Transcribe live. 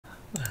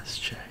Let's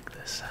check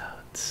this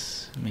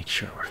out. Make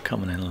sure we're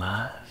coming in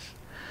live.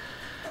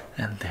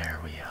 And there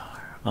we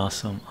are.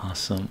 Awesome,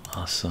 awesome,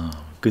 awesome.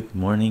 Good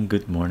morning,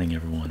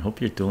 everyone. Hope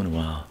you're doing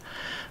well.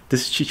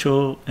 This is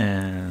Chycho,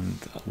 and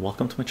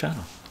welcome to my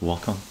channel.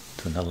 Welcome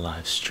to another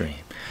live stream.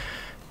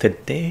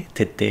 Today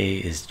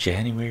is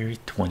January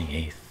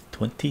 28th,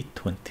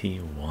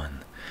 2021,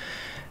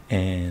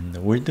 and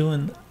we're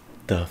doing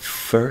the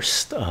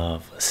first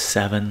of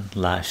 7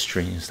 live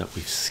streams that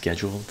we've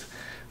scheduled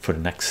for the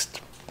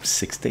next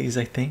 6 days.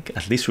 I think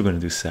at least we're going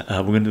to do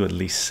we're going to do at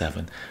least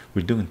 7.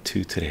 We're doing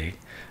 2 today.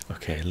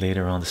 Okay,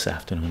 later on this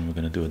afternoon we're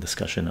going to do a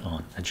discussion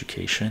on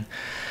education,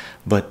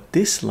 but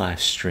this live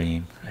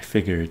stream I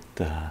figured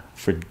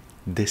for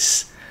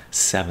this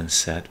 7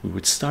 set we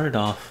would start it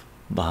off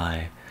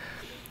by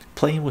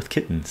playing with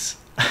kittens.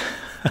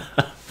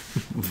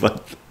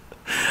 But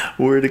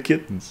where are the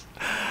kittens?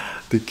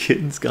 The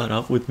kittens got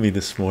up with me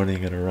this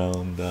morning at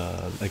around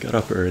I got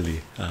up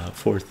early,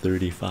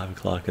 4:30, 5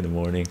 o'clock in the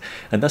morning,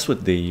 and that's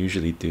what they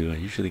usually do. I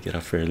usually get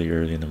up fairly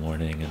early in the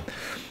morning,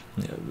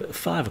 and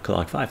 5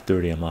 o'clock,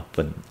 5:30 I'm up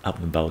and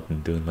about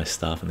and doing my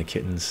stuff, and the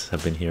kittens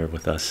have been here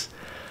with us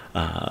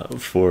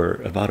for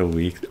about a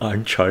week.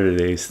 Uncharted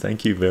Days,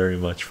 thank you very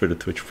much for the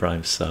Twitch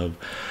Prime sub.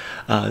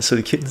 So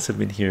the kittens have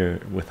been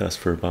here with us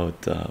for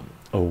about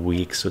a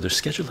week, so their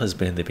schedule has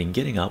been they've been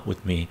getting up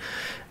with me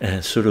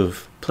and sort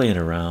of playing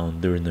around,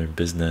 doing their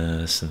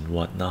business and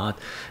whatnot,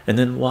 and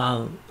then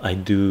while I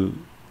do,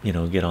 you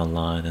know, get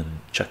online and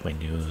check my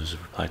news,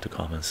 reply to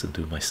comments and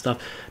do my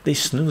stuff, they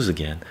snooze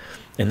again,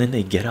 and then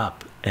they get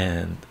up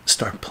and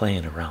start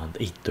playing around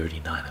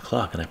 8:30, 9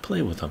 o'clock, and I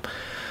play with them.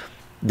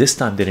 This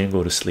time they didn't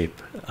go to sleep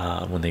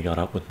when they got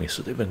up with me,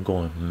 so they've been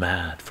going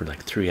mad for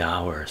like 3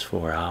 hours,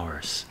 4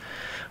 hours.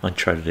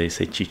 Uncharted Days,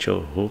 say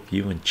Chycho, hope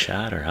you and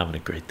chat are having a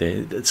great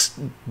day. It's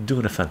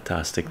doing a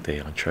fantastic day.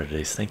 Uncharted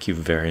Days, thank you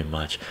very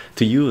much.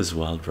 To you as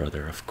well,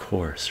 brother, of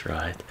course,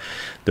 right?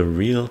 The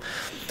real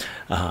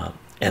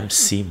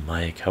MC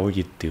Mike, how are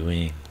you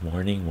doing?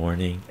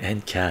 Morning.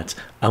 And cats,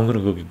 I'm gonna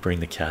go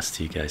bring the cats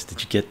to you guys.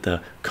 Did you get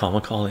the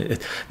comic call?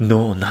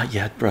 No, not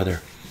yet,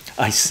 brother.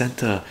 I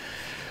sent a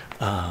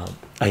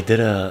I did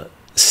a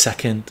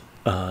second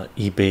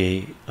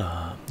eBay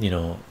you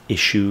know,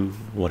 issue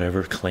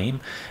whatever claim,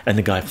 and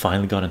the guy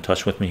finally got in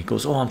touch with me. He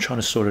goes, oh, I'm trying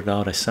to sort it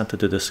out. I sent it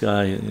to this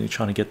guy,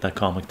 trying to get that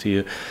comic to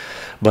you,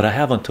 but I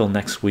have until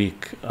next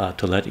week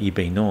to let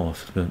eBay know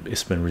if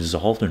it's been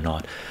resolved or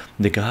not.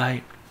 The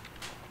guy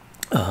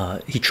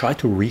he tried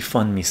to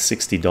refund me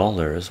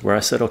 $60, where I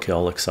said okay,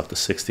 I'll accept the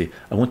 60.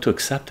 I went to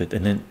accept it,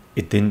 and then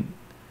it didn't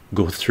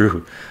go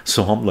through.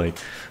 So I'm like,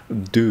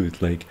 dude,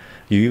 like,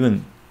 you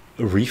even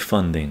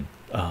refunding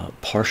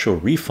partial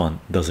refund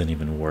doesn't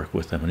even work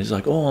with them. And he's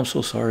like, oh, I'm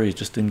so sorry, it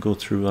just didn't go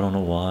through, I don't know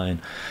why. And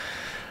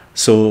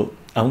so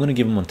I'm gonna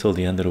give him until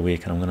the end of the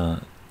week, and I'm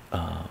gonna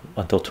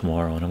until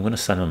tomorrow, and I'm gonna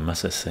send him a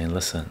message saying,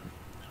 listen,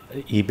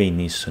 eBay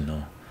needs to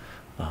know,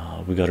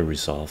 we got to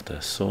resolve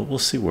this. So we'll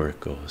see where it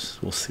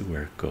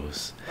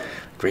goes.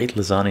 Great,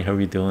 Lazani, how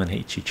are you doing?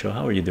 Hey Chycho,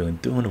 how are you doing?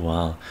 Doing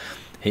well.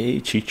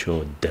 Hey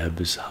Chycho.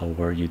 Debs, how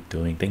are you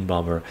doing? Ding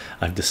Bobber,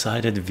 I've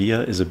decided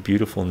Via is a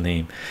beautiful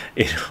name.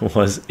 It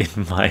was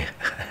in my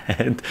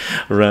head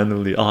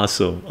randomly.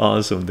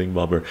 Awesome, Ding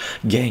Bobber.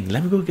 Gang,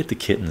 let me go get the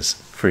kittens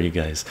for you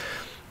guys.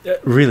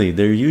 Really,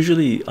 they're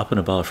usually up and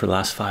about for the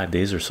last 5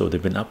 days or so.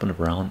 They've been up and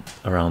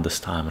around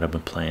this time, and I've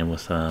been playing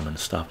with them and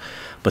stuff,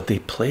 but they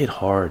played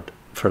hard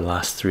for the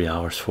last 3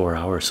 hours, 4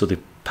 hours, so they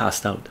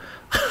passed out.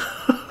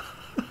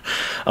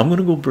 I'm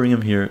gonna go bring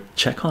him here,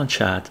 check on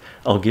chat.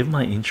 I'll give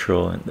my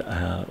intro, and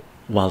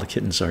while the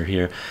kittens are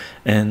here,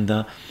 and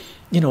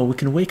you know, we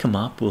can wake them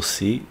up. We'll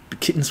see. The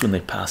kittens, when they're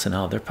passing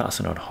out, they're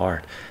passing out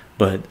hard,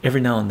 but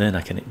every now and then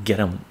I can get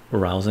them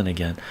rousing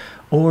again,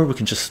 or we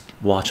can just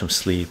watch them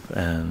sleep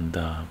and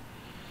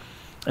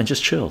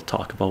just chill,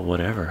 talk about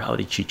whatever.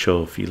 Howdy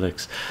Chycho,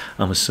 Felix,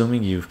 I'm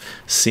assuming you've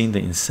seen the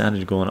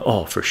insanity going on.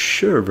 Oh, for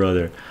sure,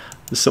 brother.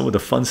 Some of the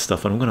fun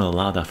stuff, and I'm going to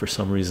allow that. For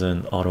some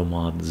reason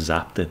automod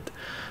zapped it.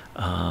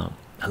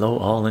 Hello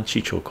all, and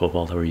Chycho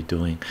Cobalt, how are you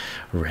doing?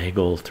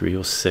 Regal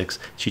 306,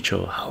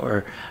 Chycho, how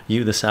are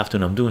you this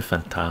afternoon? I'm doing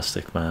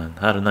fantastic, man.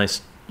 Had a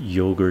nice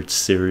yogurt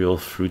cereal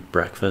fruit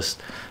breakfast.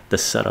 The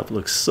setup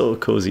looks so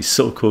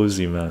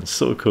cozy, man,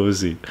 so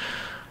cozy.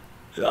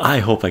 I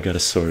hope I got to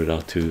sort it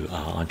out too.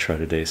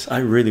 Uncharted Days, I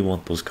really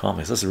want those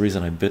comics. That's the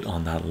reason I bit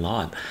on that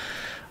lot,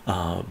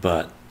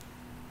 but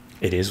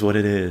it is what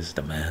it is.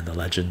 The man, the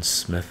legend,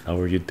 Smith, how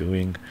are you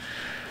doing?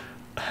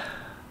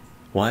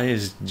 Why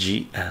is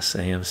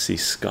GSAMC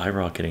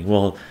skyrocketing?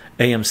 Well,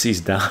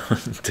 AMC's down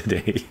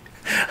today,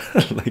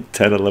 like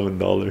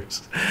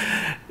 $10–11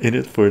 in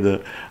it for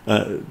the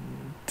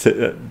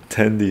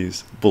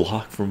attendees.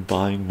 Blocked from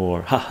buying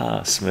more.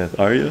 Haha, Smith,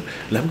 are you?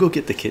 Let me go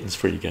get the kittens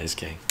for you guys,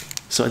 gang.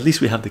 So at least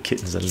we have the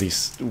kittens. At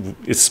least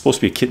it's supposed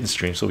to be a kitten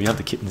stream, so we have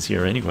the kittens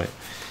here anyway.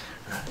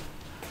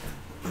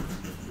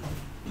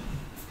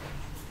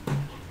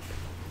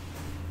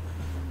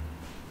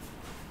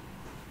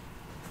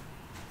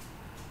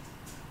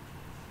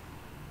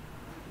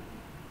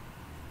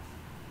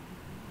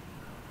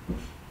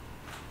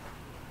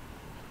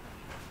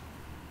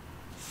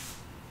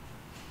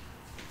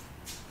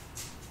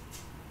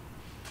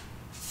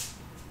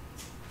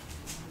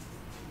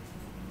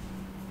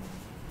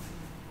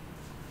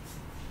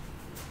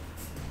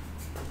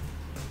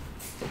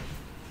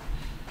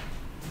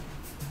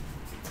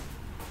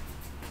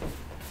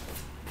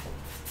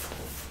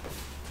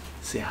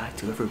 Say hi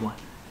to everyone.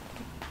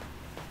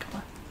 Come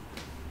on.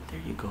 There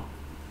you go.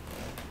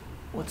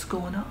 What's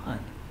going on?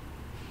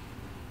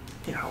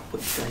 Here, I'll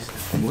put you guys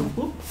down. Whoop,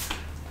 whoop.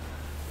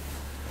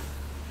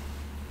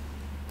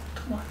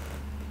 Come on.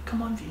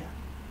 Come on, Via.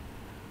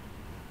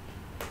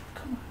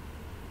 Come on.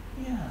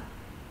 Yeah.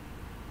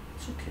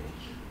 It's okay.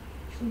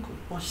 You can go.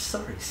 Oh,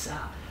 sorry,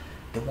 Sal.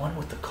 The one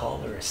with the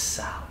collar is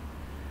Sal.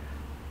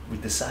 We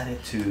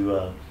decided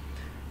to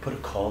put a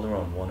collar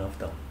on one of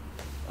them.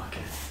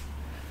 Okay.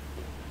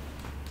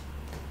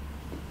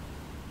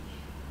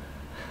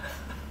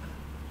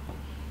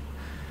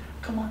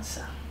 Come on,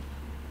 Sal.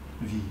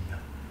 Via.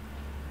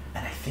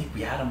 And I think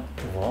we had them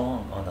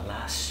wrong on the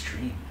last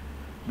stream.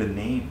 The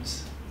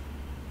names.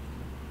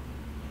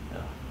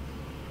 Yeah.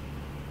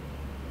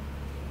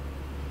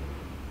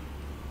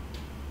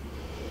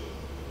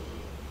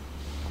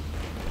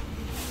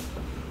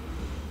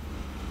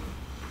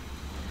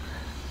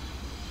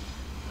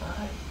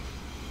 Hi.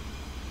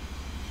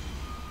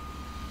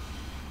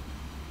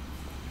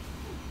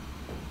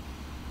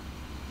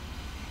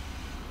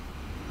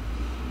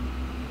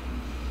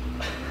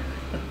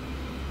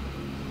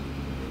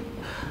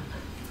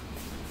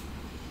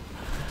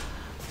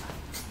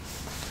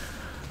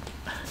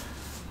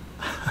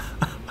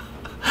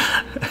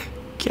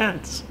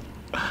 Cats.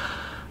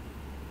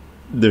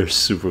 They're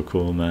super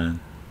cool, man.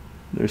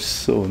 They're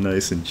so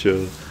nice and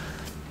chill.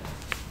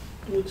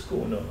 What's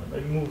going on?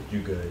 I moved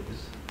you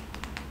guys.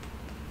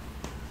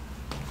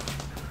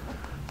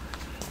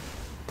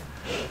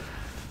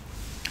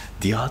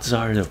 The odds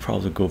are they'll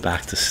probably go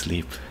back to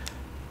sleep,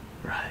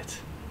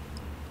 right?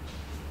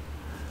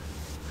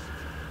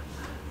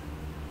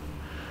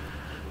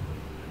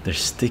 They're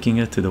sticking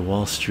it to the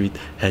Wall Street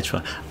hedge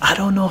fund. I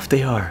don't know if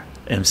they are,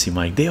 MC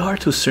Mike. They are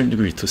to a certain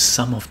degree, to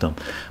some of them,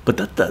 but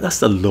that's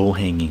the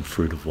low-hanging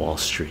fruit of Wall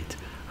Street,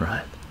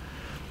 right?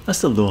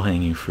 That's the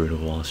low-hanging fruit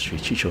of Wall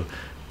Street. Chycho,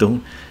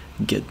 don't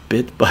get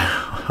bit by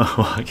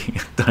walking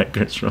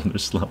tigers from their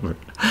slumber.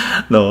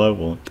 No, I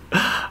won't.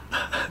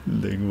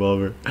 Ding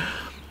bobber.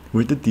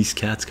 Where did these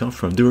cats come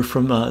from? They were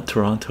from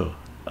Toronto.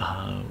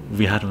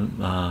 We had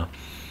them.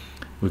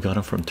 We got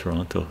them from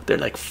Toronto. They're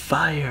like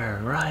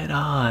fire, right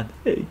on.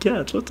 Hey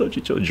cats, what's up,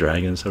 Chycho?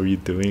 Dragons, how are you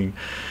doing?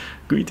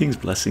 Greetings,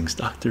 blessings,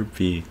 Dr.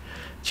 B.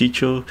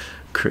 Chycho,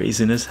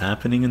 craziness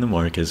happening in the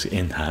markets,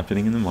 and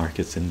happening in the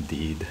markets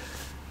indeed.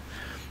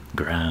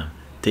 Graham,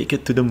 take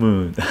it to the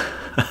moon.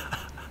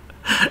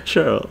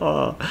 Cheryl,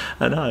 oh,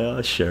 and hi,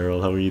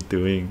 Cheryl, how are you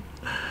doing?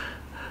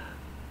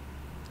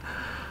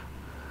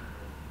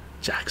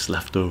 Jack's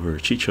leftover.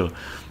 Chycho,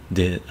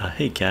 did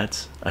hey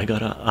cats, I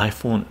got an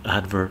iPhone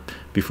advert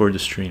before the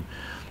stream.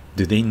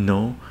 Do they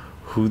know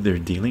who they're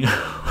dealing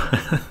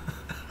with?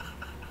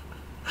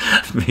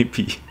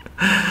 Maybe.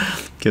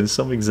 Can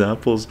some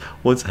examples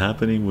what's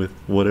happening with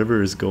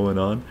whatever is going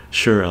on?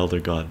 Sure, Elder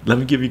God. Let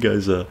me give you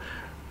guys a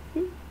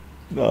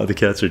the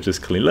cats are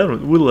just clean.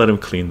 We'll let them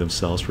clean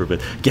themselves for a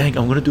bit. Gang,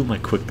 I'm gonna do my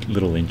quick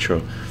little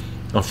intro.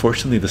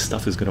 Unfortunately, the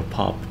stuff is gonna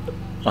pop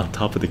on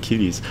top of the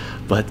kitties,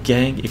 but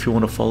gang, if you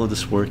want to follow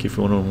this work, if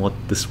you want to know what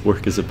this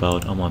work is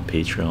about, I'm on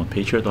Patreon,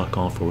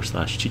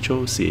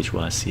 patreon.com/chycho,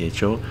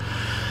 chycho.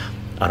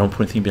 I don't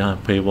put anything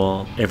behind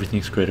paywall.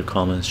 Everything's Creative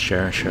Commons.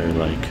 Share,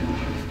 like.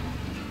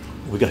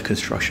 We got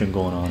construction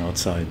going on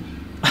outside.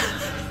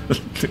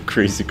 The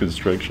crazy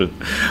construction.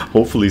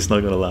 Hopefully it's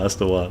not gonna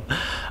last a while.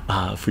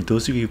 For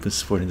those of you who've been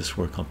supporting this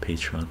work on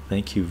Patreon,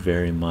 thank you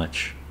very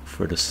much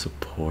for the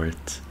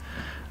support.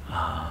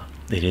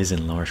 It is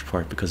in large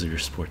part because of your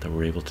support that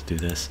we're able to do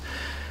this.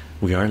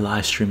 We are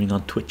live streaming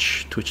on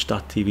Twitch,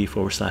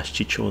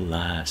 twitch.tv/chycho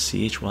live,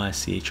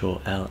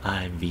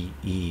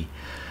 CHYCHOLIVE.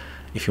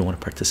 If you want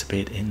to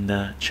participate in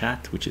the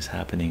chat, which is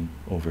happening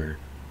over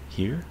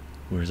here.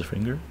 Where's the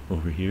finger?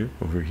 Over here,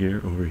 over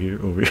here, over here,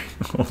 over here,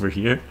 over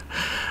here.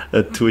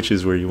 Twitch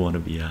is where you want to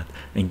be at.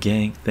 And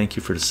gang, thank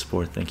you for the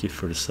support, thank you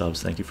for the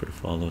subs, thank you for the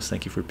follows,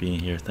 thank you for being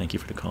here, thank you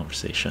for the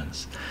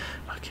conversations.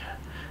 Okay,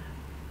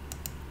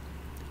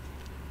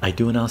 I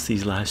do announce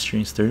these live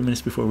streams 30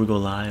 minutes before we go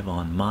live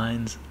on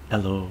Minds,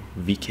 LO,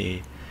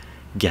 VK,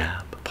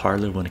 Gab,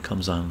 Parlor when it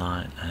comes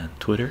online, and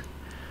Twitter.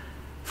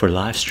 For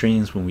live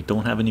streams, when we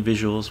don't have any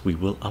visuals, we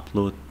will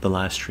upload the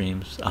live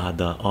streams,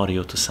 the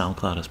audio to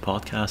SoundCloud as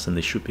podcasts, and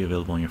they should be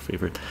available on your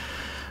favorite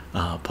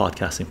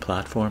podcasting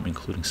platform,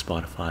 including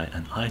Spotify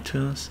and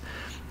iTunes.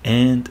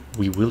 And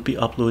we will be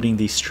uploading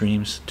these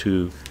streams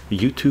to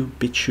YouTube,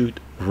 BitChute,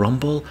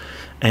 Rumble,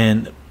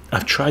 and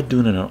I've tried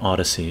doing it on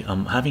Odyssey.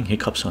 I'm having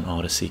hiccups on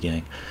Odyssey,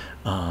 gang,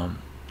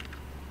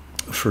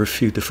 for a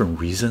few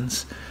different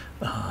reasons,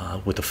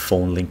 with the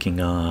phone linking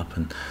up,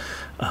 and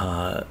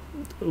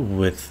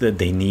with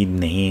they need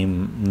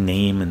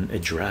name and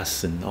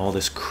address and all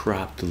this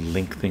crap to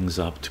link things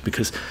up to,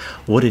 because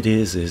what it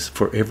is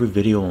for every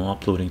video I'm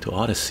uploading to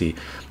Odyssey,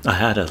 I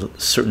had a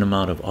certain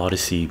amount of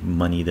Odyssey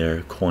money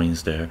there,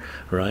 coins there,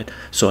 right?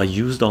 So I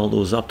used all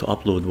those up to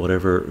upload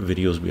whatever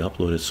videos we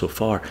uploaded so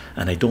far,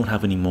 and I don't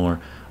have any more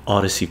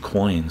Odyssey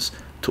coins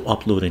to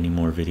upload any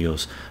more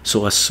videos.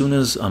 So as soon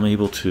as I'm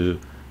able to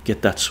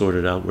get that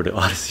sorted out where the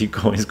Odyssey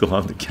coins go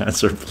on the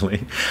cancer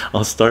plane,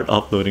 I'll start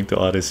uploading to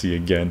Odyssey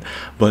again.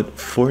 But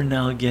for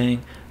now,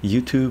 gang,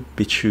 YouTube,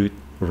 BitChute,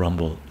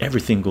 Rumble,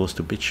 everything goes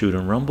to BitChute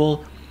and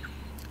Rumble.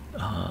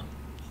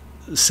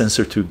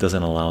 CensorTube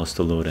doesn't allow us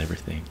to load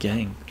everything.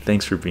 Gang,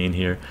 thanks for being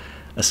here.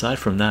 Aside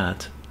from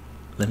that,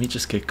 let me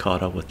just get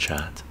caught up with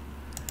chat.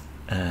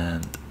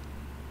 And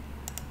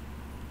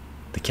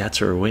the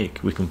cats are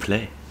awake. We can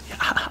play.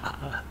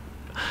 Yeah.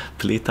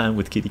 Playtime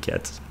with kitty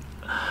cats.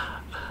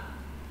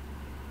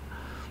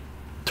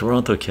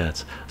 Toronto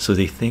cats. So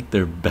they think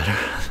they're better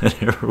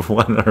than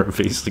everyone, are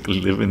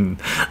basically living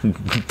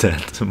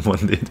dead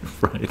Monday to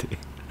Friday.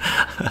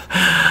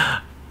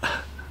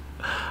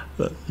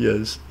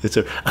 Yes, it's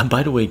a. And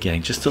by the way,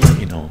 gang, just to let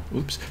you know,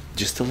 oops,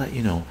 just to let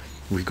you know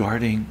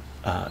regarding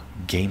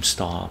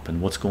GameStop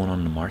and what's going on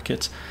in the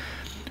markets,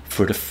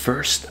 for the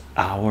first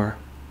hour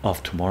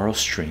of tomorrow's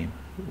stream,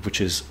 which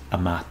is a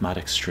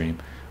mathematics stream,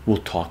 we'll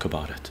talk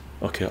about it.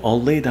 Okay,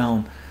 I'll lay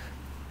down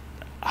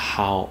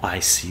how I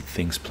see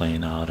things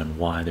playing out and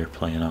why they're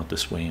playing out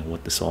this way and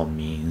what this all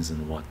means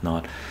and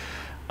whatnot.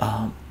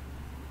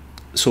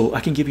 So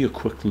I can give you a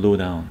quick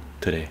lowdown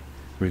today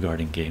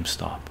regarding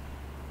GameStop.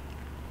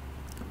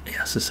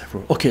 Yes, it's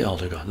everywhere. Okay,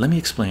 Elder God, let me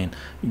explain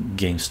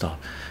GameStop.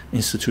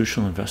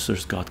 Institutional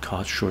investors got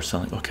caught short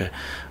selling. Okay,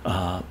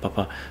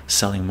 Papa,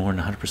 selling more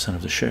than 100%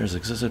 of the shares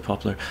existed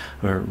popular,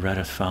 where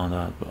Reddit found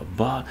out,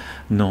 but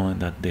knowing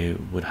that they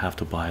would have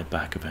to buy it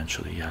back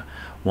eventually. Yeah,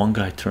 one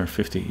guy turned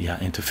 50, yeah,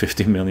 into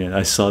 50 million.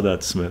 I saw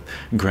that, Smith.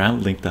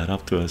 Grant linked that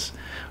up to us.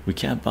 We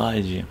can't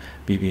buy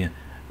BB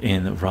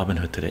in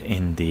Robinhood today.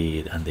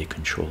 Indeed, and they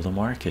control the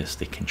markets.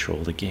 They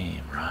control the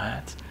game,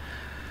 right?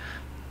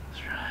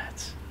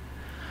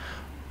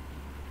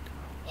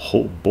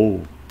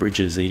 Hobo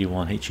Bridges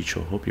 81. Hey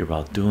Chycho, hope you're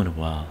all doing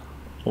well.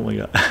 Oh my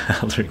god.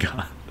 Elder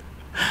God.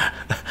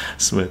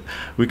 Smith,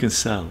 we can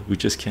sell, we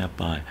just can't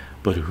buy.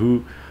 But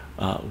who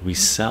we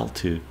sell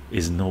to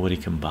is nobody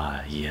can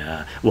buy.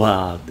 Yeah,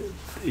 well,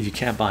 you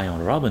can't buy on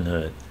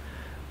Robinhood,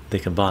 they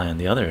can buy on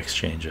the other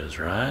exchanges,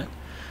 right?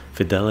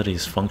 Fidelity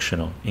is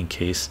functional in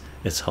case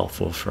it's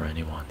helpful for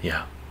anyone.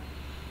 Yeah,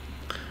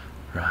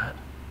 right.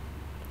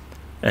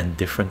 And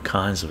different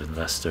kinds of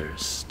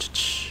investors.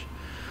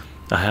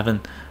 I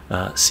haven't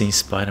seen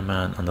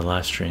Spider-Man on the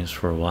live streams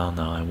for a while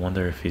now. I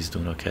wonder if he's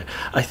doing okay.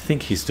 I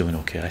think he's doing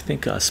okay. I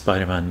think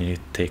Spider-Man needed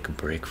to take a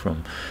break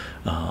from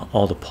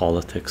all the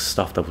politics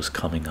stuff that was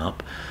coming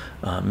up,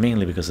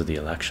 mainly because of the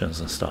elections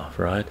and stuff,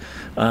 right?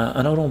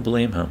 And I don't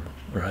blame him,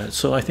 right?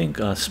 So I think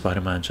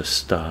Spider-Man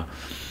just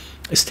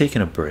is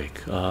taking a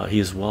break. He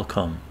is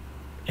welcome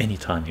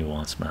anytime he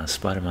wants, man.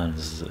 Spider-Man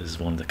is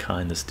one of the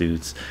kindest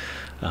dudes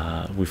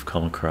we've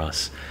come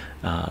across.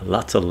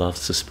 Lots of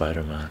love to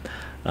Spider-Man.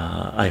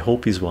 I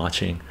hope he's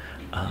watching,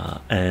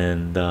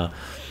 and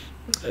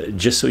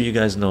just so you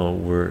guys know,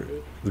 we're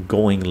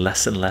going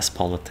less and less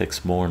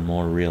politics, more and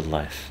more real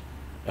life.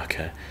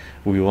 Okay,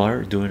 we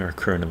are doing our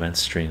current event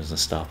streams and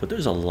stuff, but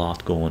there's a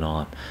lot going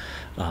on.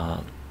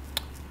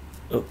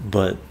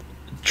 But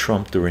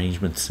Trump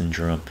derangement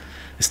syndrome,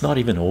 it's not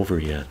even over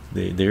yet.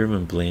 They're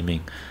even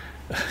blaming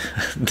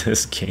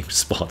this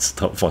GameSpot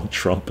stuff on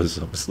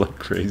Trumpism. It's like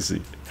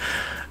crazy.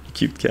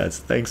 Cute cats,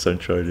 thanks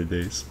Uncharted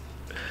Days.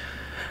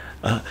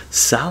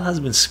 Sal has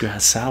been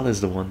scratched. Sal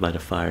is the one by the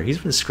fire. He's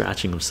been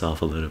scratching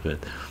himself a little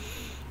bit.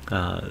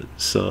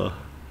 So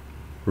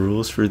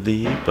rules for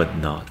thee but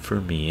not for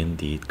me,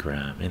 indeed.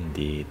 Graham,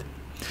 indeed.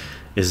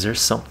 Is there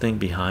something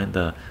behind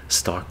the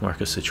stock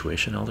market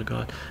situation, Elder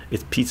God?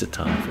 It's pizza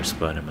time for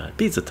Spider-Man.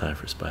 Pizza time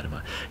for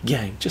Spider-Man.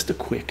 Gang, just a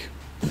quick,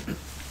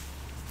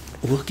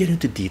 we'll get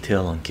into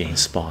detail on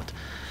GameSpot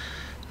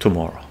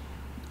tomorrow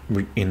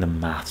in the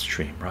math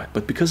stream, right?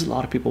 But because a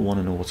lot of people want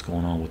to know what's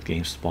going on with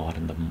GameSpot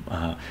and the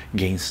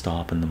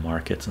GameStop and the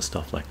markets and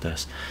stuff like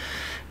this,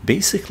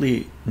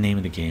 basically name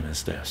of the game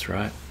is this,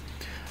 right?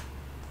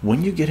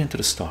 When you get into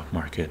the stock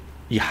market,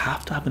 you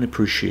have to have an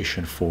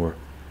appreciation for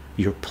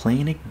you're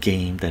playing a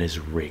game that is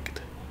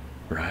rigged,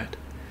 right?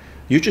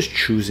 You're just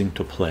choosing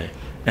to play,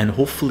 and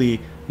hopefully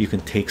you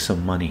can take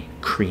some money,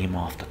 cream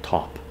off the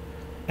top,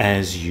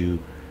 as you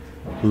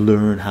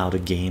learn how the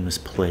game is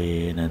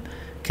played and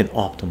can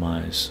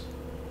optimize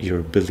your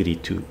ability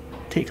to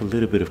take a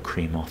little bit of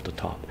cream off the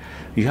top.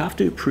 You have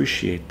to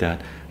appreciate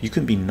that you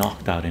can be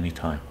knocked out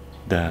anytime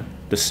that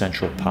the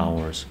central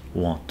powers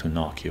want to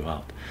knock you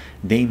out.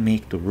 They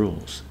make the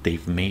rules.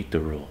 They've made the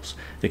rules.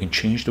 They can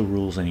change the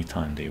rules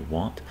anytime they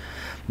want.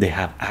 They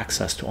have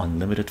access to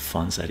unlimited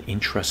funds at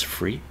interest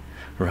free,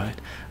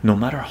 right? No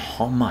matter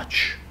how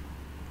much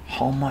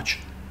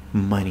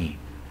money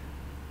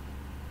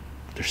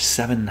there's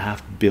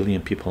 7.5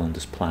 billion people on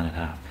this planet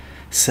have,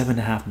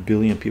 7.5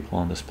 billion people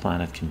on this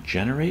planet can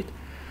generate,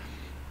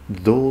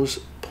 those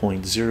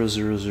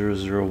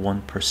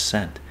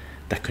 0.00001%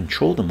 that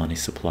control the money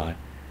supply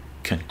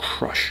can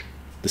crush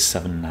the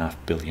 7.5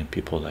 billion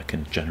people that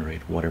can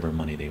generate whatever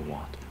money they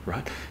want,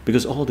 right?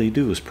 Because all they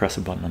do is press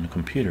a button on the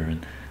computer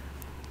and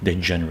they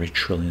generate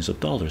trillions of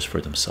dollars for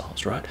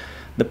themselves, right?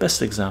 The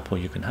best example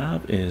you can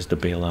have is the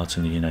bailouts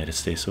in the United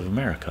States of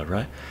America,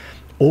 right?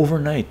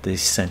 Overnight they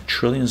sent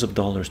trillions of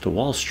dollars to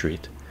Wall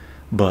Street,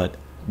 but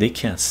they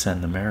can't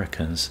send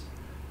Americans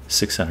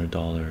 $600,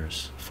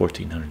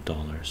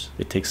 $1,400.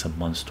 It takes some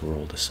months to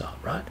roll this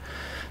out, right?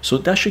 So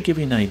that should give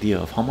you an idea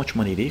of how much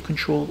money they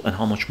control and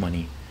how much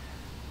money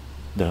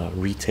the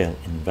retail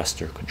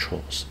investor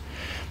controls.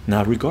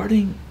 Now,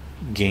 regarding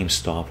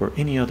GameStop or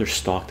any other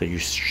stock that you're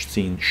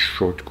seeing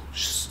short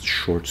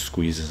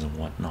squeezes and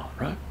whatnot,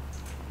 right?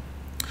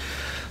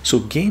 So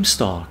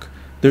GameStop,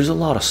 there's a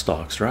lot of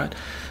stocks, right?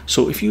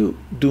 So if you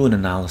do an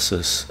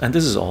analysis, and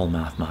this is all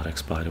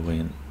mathematics, by the way,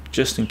 and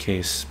just in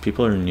case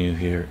people are new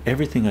here,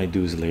 everything I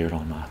do is layered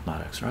on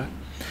mathematics, right?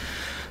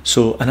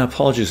 So, and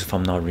apologies if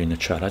I'm not reading the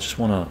chat. I just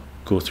want to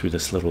go through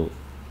this little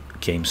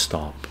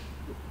GameStop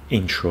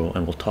intro,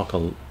 and we'll talk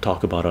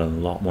about it in a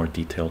lot more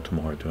detail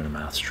tomorrow during a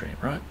math stream,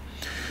 right?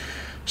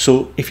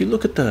 So if you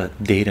look at the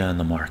data in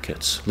the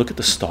markets, look at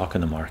the stock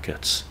in the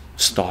markets,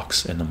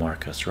 stocks in the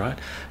markets, right?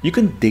 You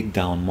can dig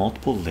down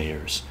multiple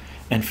layers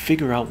and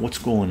figure out what's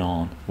going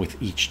on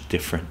with each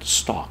different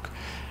stock.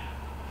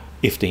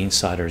 If the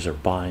insiders are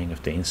buying,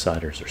 if the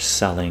insiders are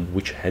selling,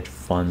 which hedge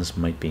funds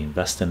might be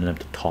invested in them,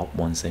 the top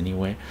ones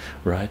anyway,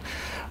 right?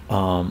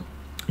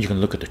 You can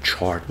look at the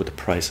chart with the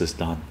prices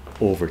done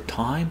over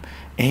time,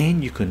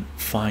 and you can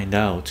find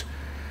out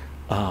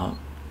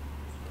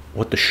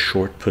what the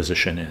short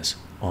position is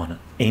on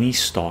any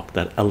stock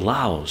that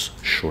allows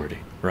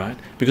shorting, right?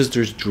 Because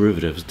there's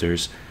derivatives,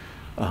 there's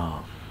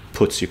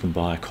puts you can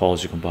buy,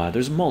 calls you can buy,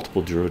 there's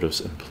multiple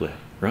derivatives in play,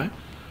 right?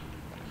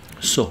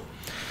 So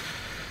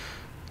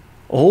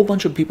a whole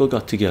bunch of people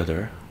got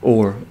together,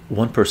 or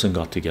one person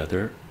got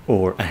together,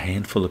 or a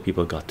handful of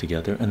people got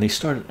together, and they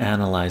started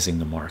analyzing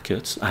the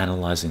markets,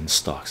 analyzing the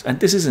stocks. And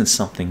this isn't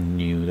something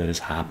new that has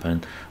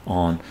happened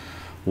on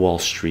Wall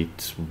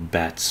Street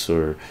bets,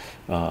 or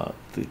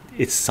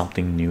it's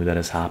something new that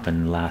has happened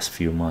in the last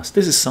few months.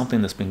 This is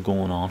something that's been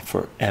going on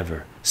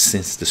forever,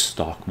 since the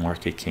stock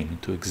market came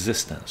into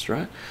existence,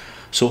 right?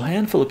 So a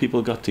handful of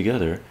people got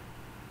together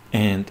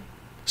and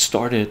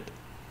started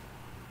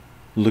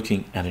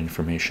looking at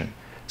information.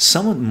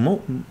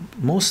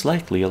 Most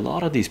likely a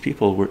lot of these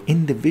people were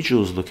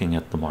individuals looking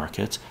at the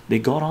markets. They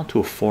got onto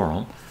a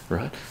forum,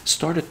 right,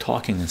 started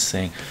talking and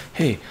saying,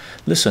 hey,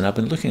 listen, I've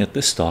been looking at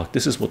this stock,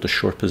 this is what the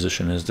short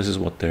position is, this is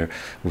what their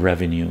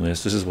revenue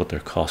is, this is what their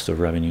cost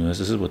of revenue is,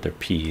 this is what their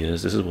P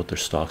is, this is what their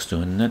stock's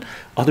doing. And then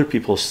other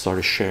people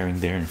started sharing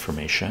their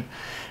information,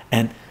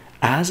 and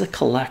as a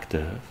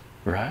collective,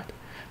 right,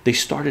 they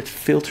started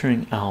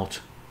filtering out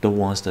the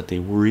ones that they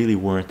really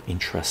weren't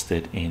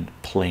interested in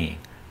playing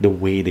the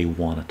way they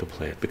wanted to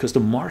play it. Because the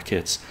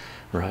markets,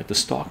 right, the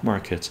stock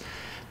markets,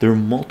 there are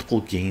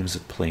multiple games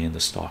at play in the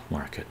stock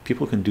market.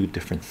 People can do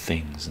different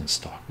things in the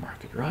stock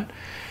market, right?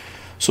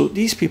 So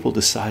these people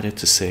decided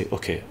to say,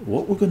 okay,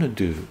 what we're going to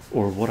do,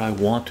 or what I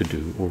want to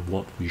do, or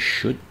what we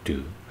should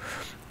do,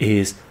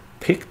 is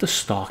pick the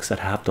stocks that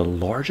have the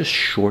largest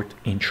short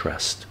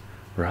interest,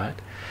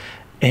 right,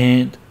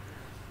 and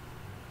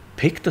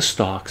pick the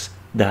stocks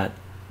that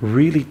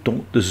really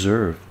don't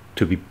deserve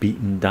to be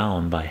beaten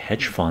down by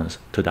hedge funds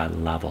to that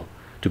level,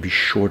 to be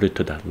shorted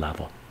to that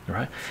level,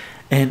 right?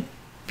 And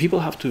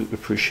people have to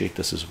appreciate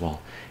this as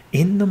well.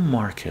 In the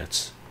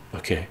markets,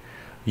 okay,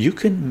 you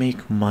can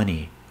make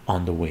money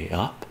on the way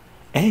up,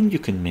 and you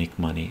can make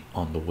money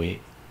on the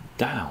way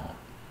down,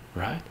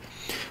 right?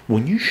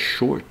 When you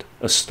short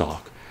a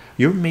stock,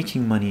 you're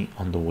making money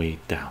on the way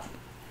down,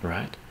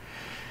 right?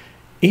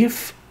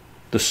 If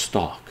the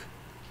stock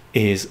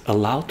is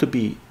allowed to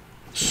be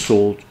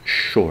sold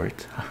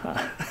short,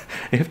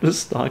 if the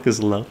stock is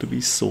allowed to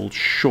be sold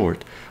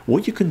short,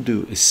 what you can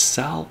do is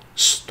sell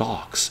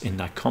stocks in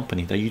that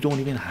company that you don't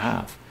even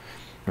have,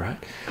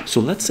 right? So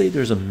let's say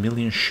there's 1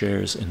 million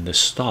shares in this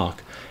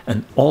stock,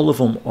 and all of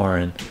them are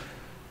in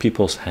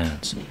people's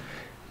hands.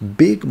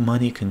 Big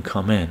money can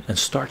come in and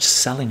start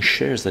selling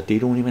shares that they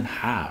don't even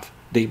have.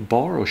 They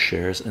borrow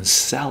shares and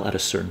sell at a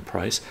certain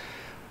price,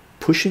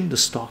 pushing the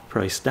stock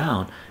price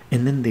down,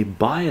 and then they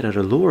buy it at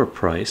a lower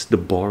price, the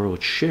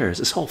borrowed shares.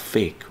 It's all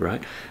fake,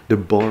 right? They're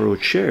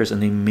borrowed shares,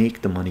 and they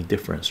make the money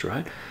difference,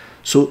 right?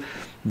 So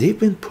they've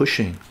been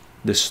pushing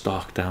this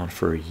stock down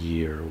for a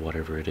year or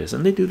whatever it is,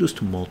 and they do this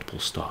to multiple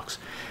stocks,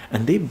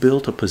 and they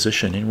built a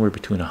position anywhere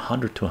between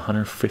 100 to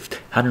 150,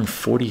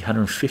 140,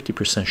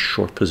 150%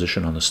 short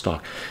position on the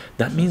stock.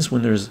 That means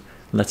when there's,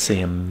 let's say,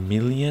 1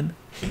 million,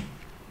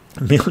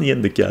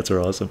 the cats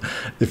are awesome.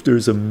 If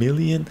there's 1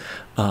 million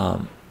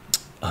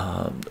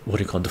what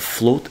do you call it, the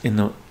float in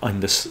the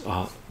this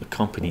the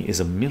company is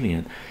 1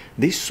 million,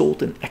 they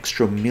sold an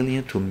extra 1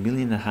 million to 1.5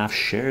 million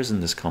shares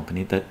in this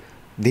company that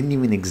didn't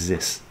even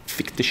exist,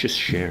 fictitious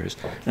shares,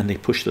 and they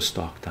push the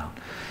stock down.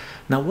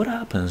 Now what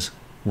happens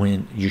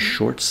when you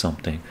short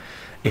something?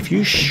 If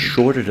you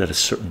short it at a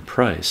certain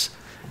price,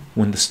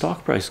 when the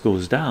stock price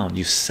goes down,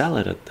 you sell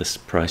it at this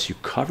price, you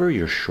cover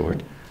your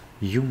short,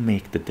 you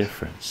make the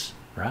difference,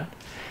 right?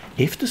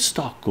 If the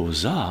stock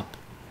goes up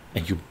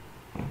and you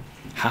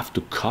have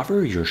to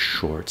cover your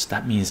shorts,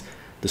 that means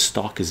the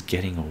stock is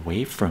getting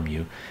away from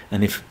you,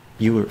 and if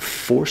you were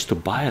forced to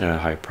buy it at a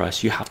high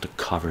price, you have to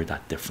cover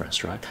that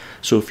difference, right?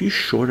 So if you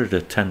shorted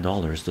at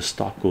 $10, the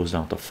stock goes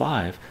down to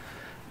 5,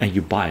 and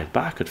you buy it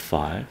back at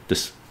 5,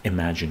 this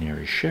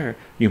imaginary share,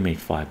 you made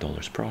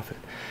 $5 profit.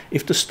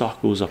 If the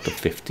stock goes up to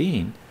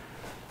 15,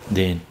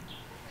 then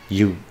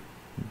you're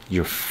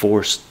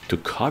forced to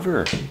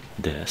cover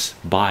this,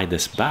 buy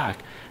this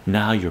back.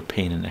 Now you're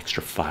paying an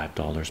extra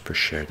 $5 per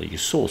share that you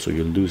sold, so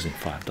you're losing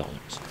 $5.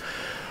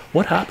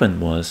 What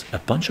happened was a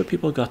bunch of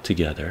people got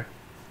together,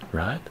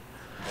 right?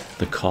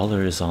 The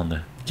collar is on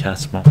the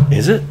cat's mouth.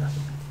 Is it?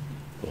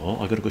 Oh,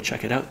 I gotta go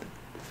check it out.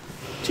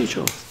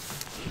 Chycho,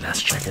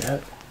 let's check it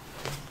out.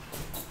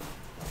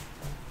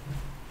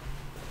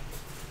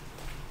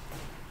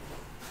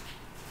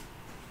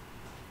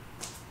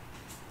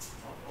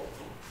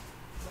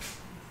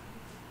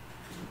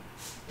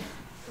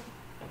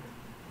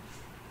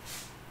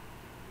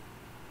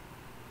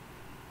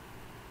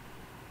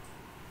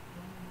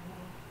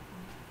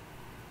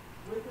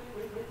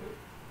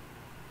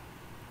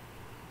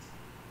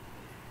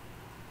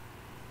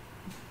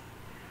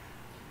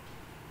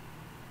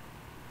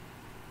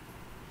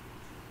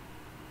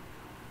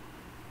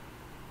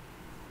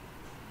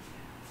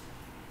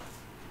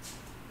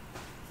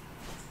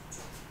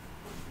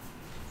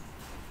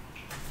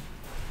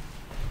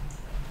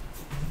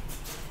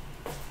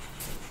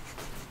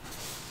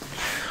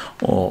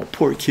 Oh,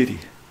 poor kitty.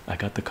 I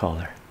got the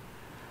collar.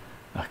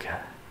 Okay,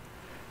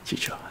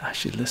 Chycho,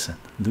 actually listen,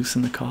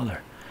 loosen the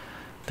collar.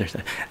 There's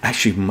that.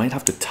 Actually, we might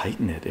have to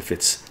tighten it if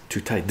it's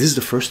too tight. This is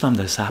the first time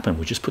this happened.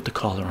 We just put the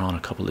collar on a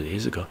couple of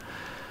days ago.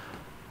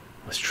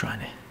 Let's try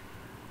it.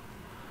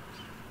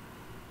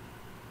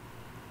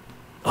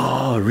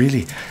 Oh,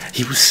 really?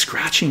 He was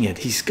scratching it.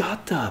 He's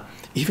got the,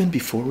 even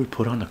before we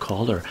put on the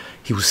collar,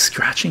 he was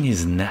scratching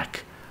his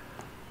neck.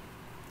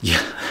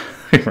 Yeah,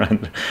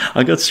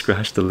 I got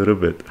scratched a little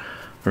bit,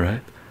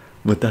 right?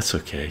 But that's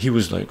okay. He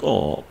was like,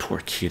 oh,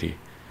 poor kitty.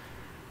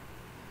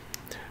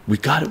 We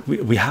got it.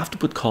 We have to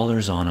put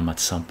collars on him at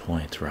some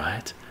point,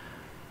 right?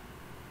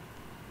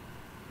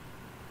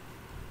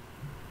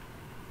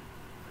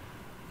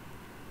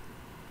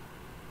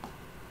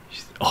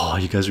 Oh,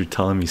 you guys were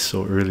telling me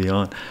so early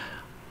on.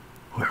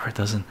 Whoever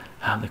doesn't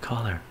have the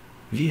collar,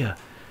 via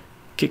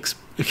kicks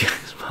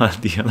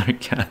the other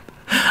cat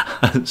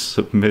has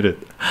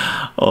submitted.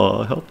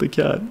 Oh, help the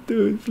cat,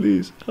 dude,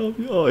 please help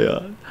me. Oh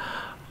yeah.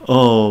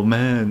 Oh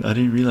man, I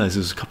didn't realize it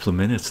was a couple of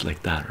minutes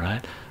like that,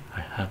 right? I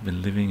have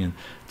been living in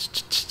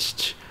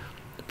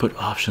put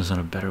options on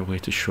a better way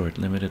to short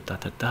limited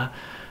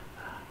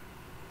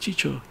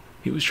Chycho,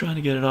 he was trying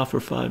to get it off for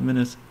 5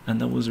 minutes,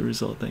 and that was the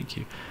result. Thank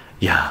you.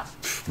 Yeah,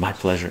 my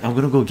pleasure. I'm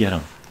gonna go get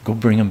him, go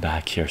bring him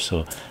back here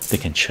so they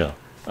can chill.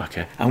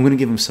 Okay, I'm gonna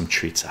give him some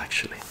treats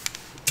actually.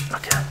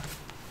 Okay.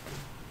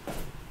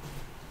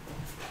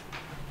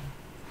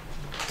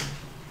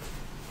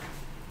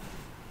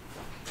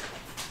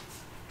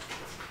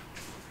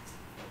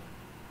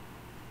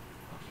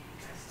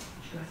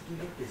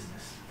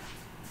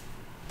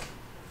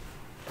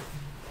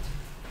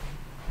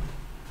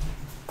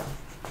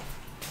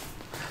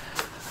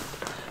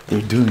 They're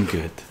doing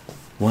good.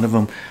 One of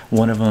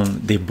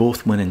them, they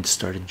both went and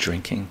started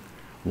drinking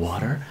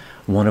water.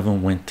 One of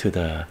them went to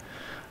the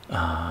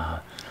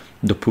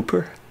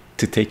pooper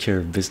to take care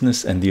of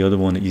business, and the other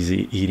one is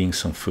eating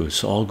some food.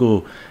 So I'll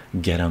go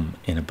get him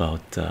in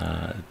about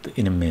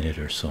in a minute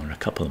or so, in a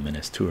couple of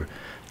minutes, 2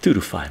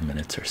 to 5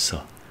 minutes or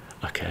so.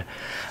 Okay.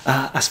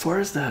 As far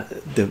as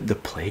the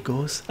play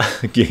goes,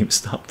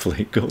 GameStop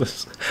play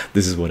goes,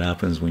 this is what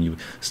happens when you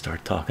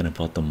start talking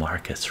about the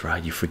markets,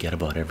 right? You forget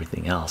about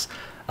everything else,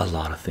 a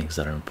lot of things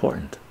that are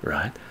important,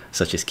 right?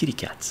 Such as kitty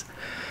cats.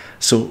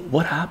 So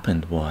what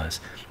happened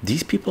was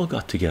these people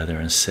got together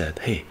and said,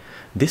 hey,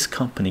 this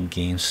company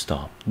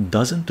GameStop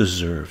doesn't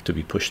deserve to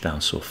be pushed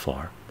down so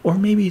far, or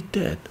maybe it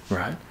did,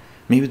 right?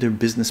 Maybe their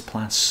business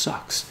plan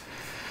sucks.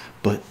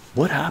 But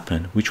what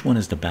happened? Which one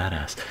is the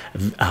badass?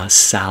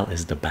 Sal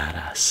is the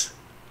badass.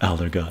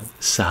 Elder God,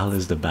 Sal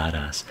is the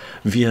badass.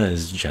 Via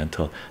is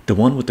gentle. The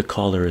one with the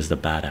collar is the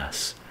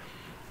badass,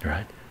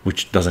 right?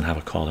 Which doesn't have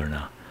a collar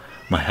now.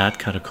 My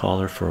hat had a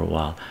collar for a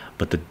while,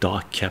 but the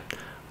dog kept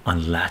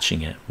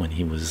unlatching it when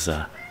he was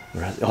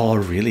oh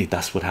really,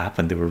 that's what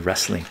happened. They were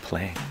wrestling,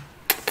 playing.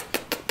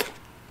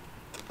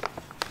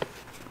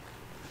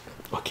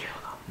 Okay,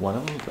 one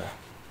of them back.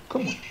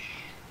 Come on.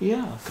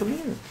 Yeah, come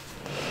here.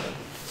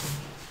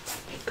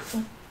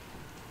 Come on.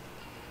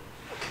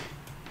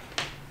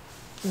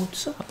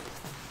 What's up?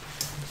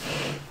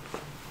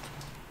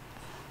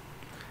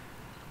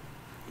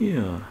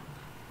 Yeah.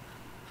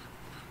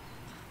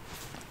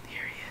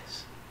 Here he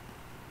is.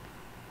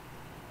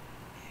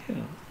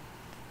 Yeah.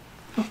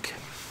 Okay.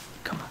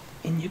 Come on.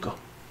 In you go.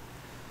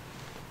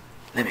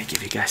 Let me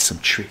give you guys some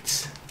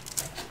treats.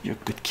 You're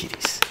good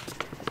kitties.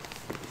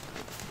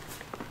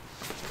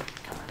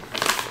 Come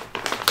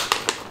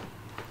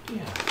on.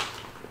 Yeah.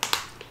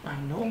 I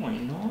know. I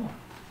know.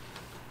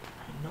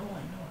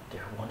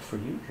 There, one for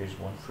you. Here's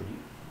one for you.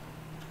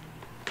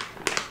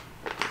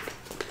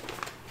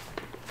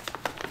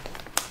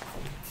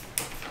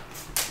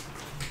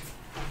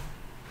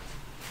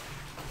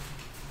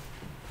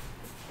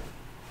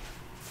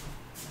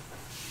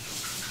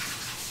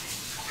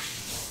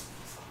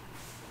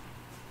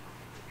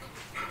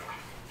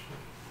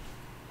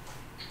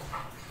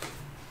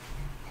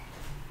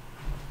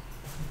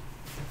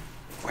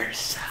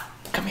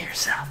 here,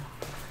 Sam.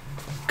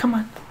 Come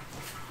on.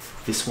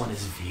 This one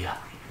is Via.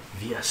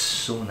 Via is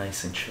so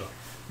nice and chill.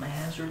 My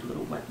hands are a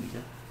little wet,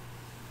 Via.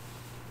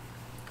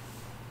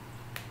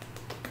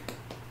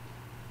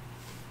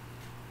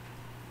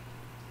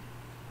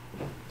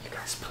 You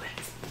guys play.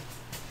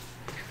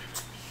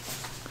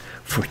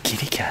 For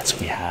kitty cats,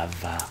 we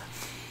have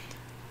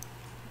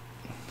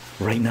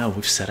right now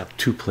we've set up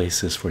 2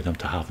 places for them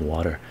to have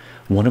water.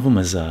 One of them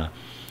is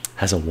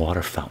has a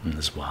water fountain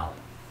as well.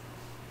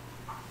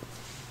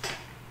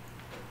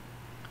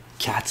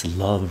 Cats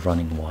love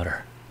running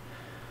water.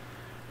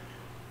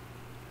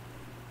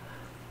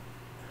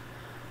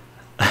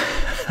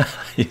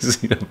 You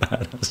see the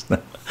badass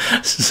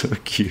now. So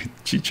cute.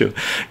 Chycho,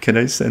 can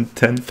I send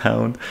 10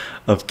 pounds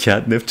of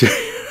catnip to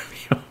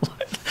you?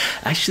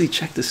 Actually,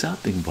 check this out,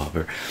 thing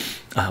bobber.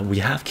 We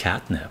have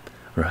catnip,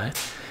 right?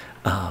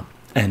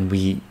 And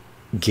we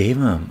gave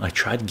him, I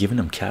tried giving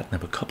him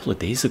catnip a couple of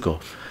days ago,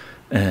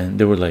 and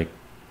they were like,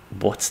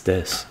 what's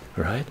this,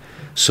 right?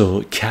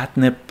 So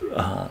catnip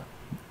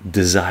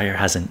desire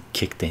hasn't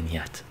kicked in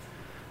yet,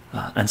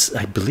 and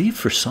I believe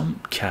for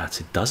some cats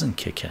it doesn't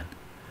kick in.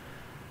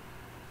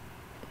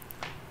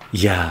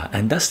 Yeah,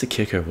 and that's the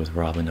kicker with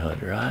Robin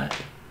Hood, right?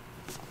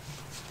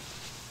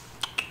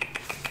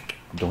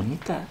 Don't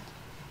eat that.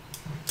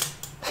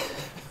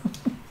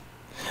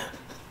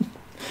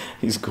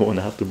 He's going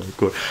after my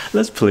core.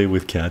 Let's play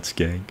with cats,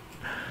 gang.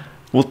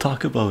 We'll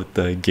talk about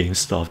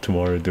GameStop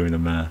tomorrow during the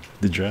math.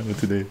 The drama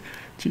today.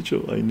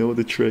 Chycho, I know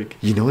the trick.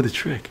 You know the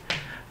trick.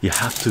 You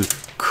have to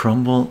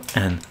crumble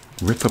and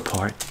rip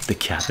apart the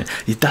cat.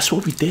 That's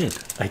what we did.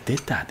 I did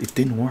that. It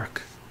didn't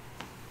work.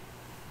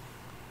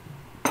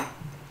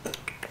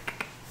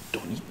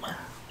 Don't eat my.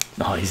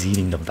 Oh, he's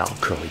eating the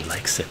Velcro. He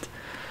likes it.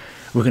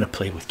 We're gonna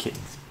play with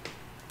kittens.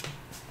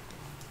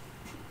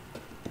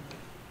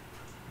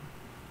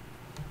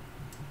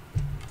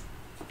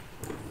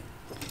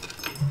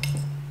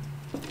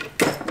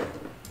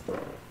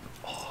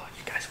 Oh,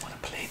 you guys want to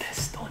play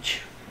this, don't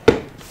you?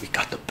 We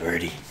got the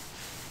birdie.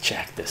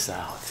 Check this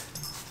out.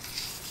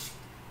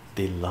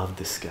 They love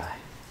this guy.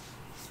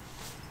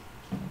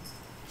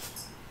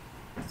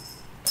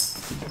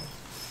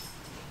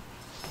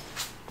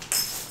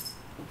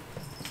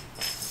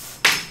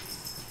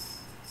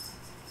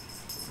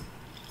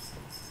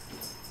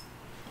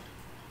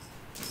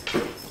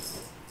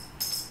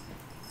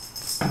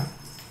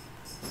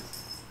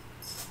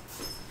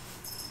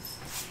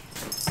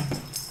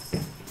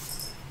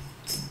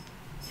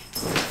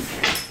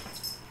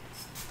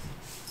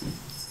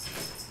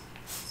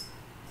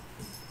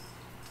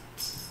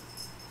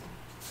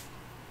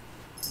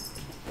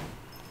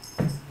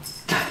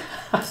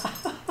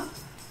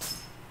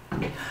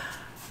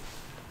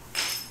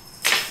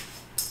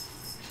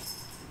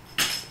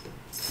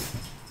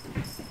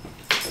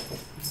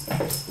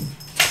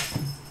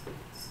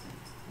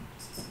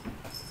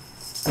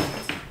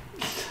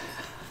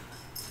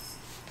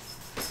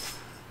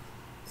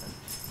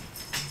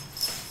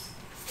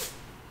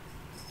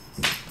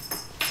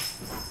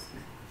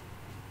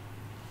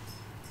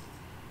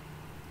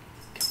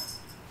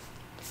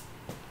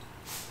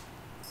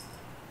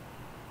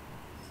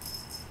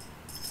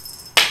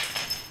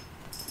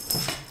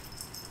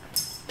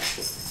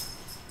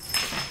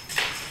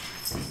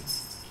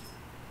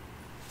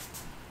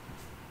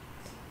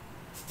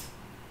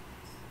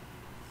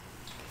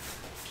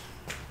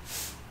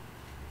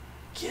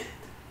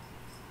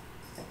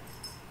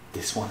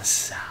 This one is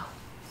Sal.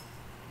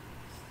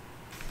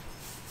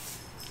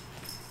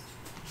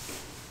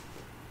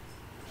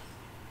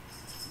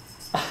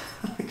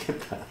 Look at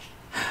that.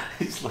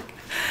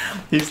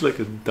 He's like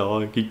a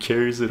dog. He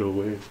carries it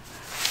away.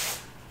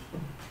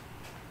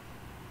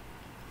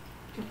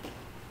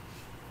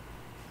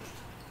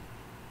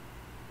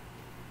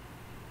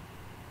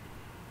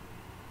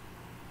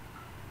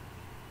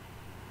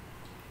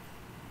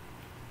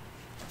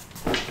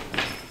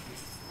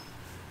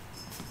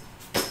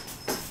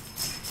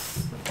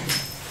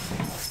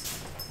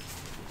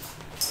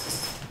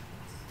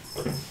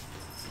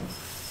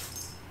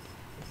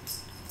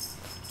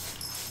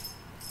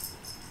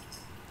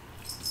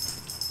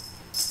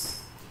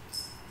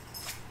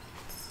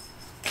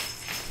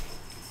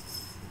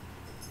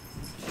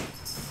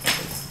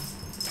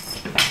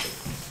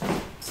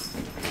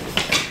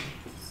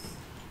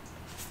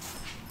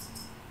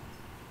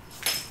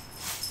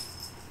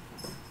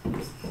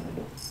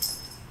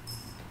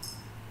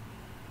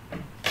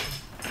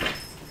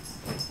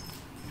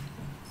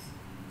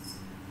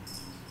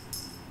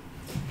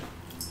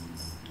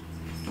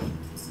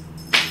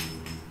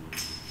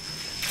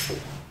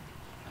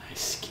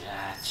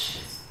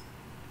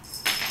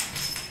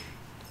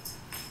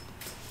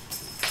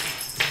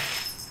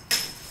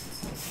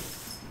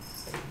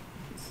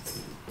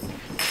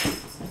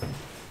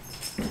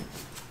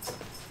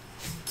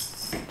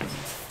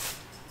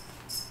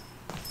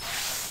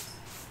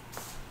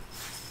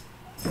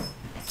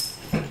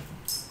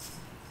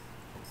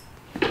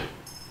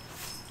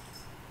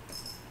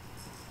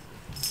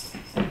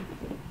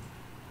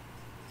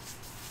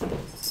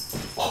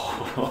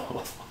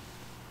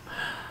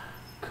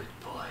 Good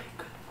boy.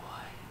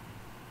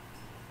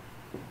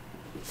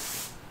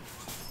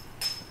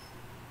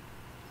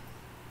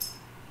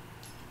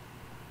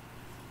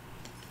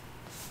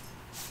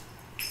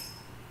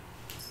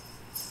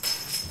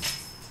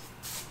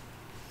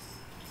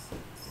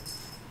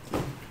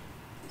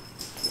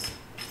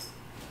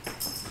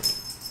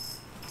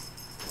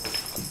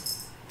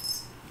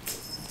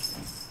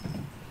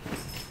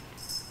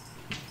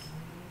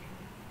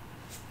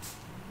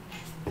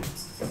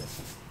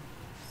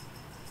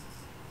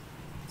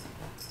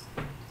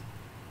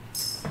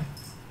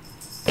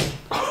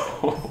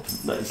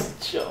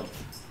 jump.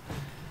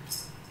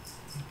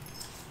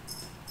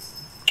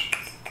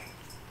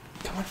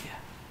 Come on, yeah.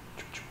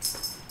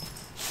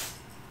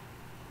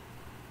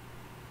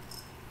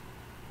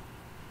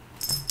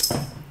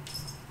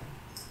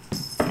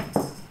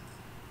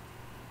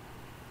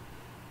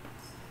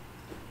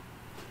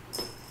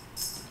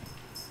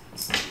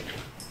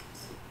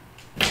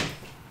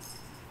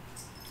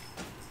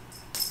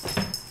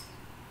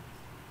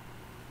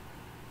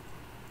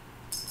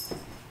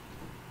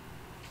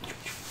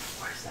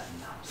 Where's that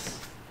mouse?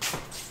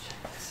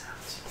 Check this out.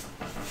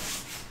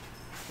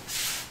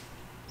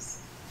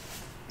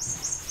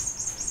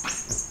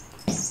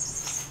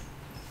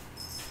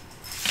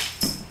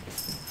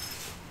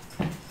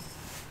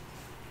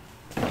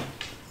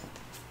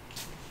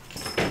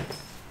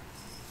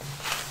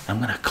 I'm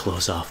gonna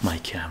close off my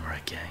camera,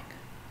 gang.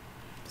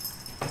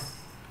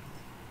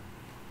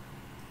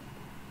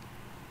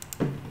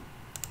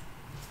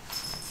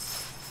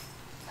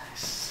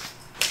 Nice.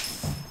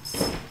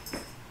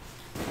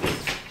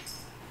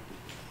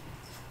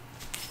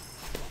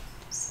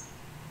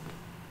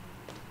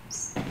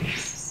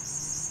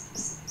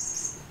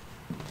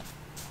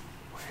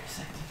 Where is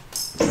it?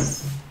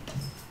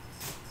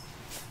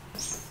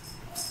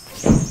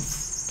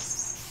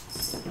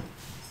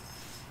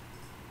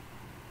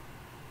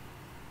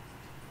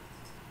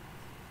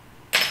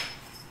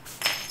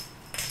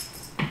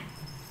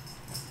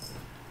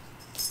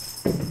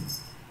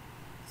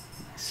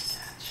 Nice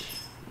catch.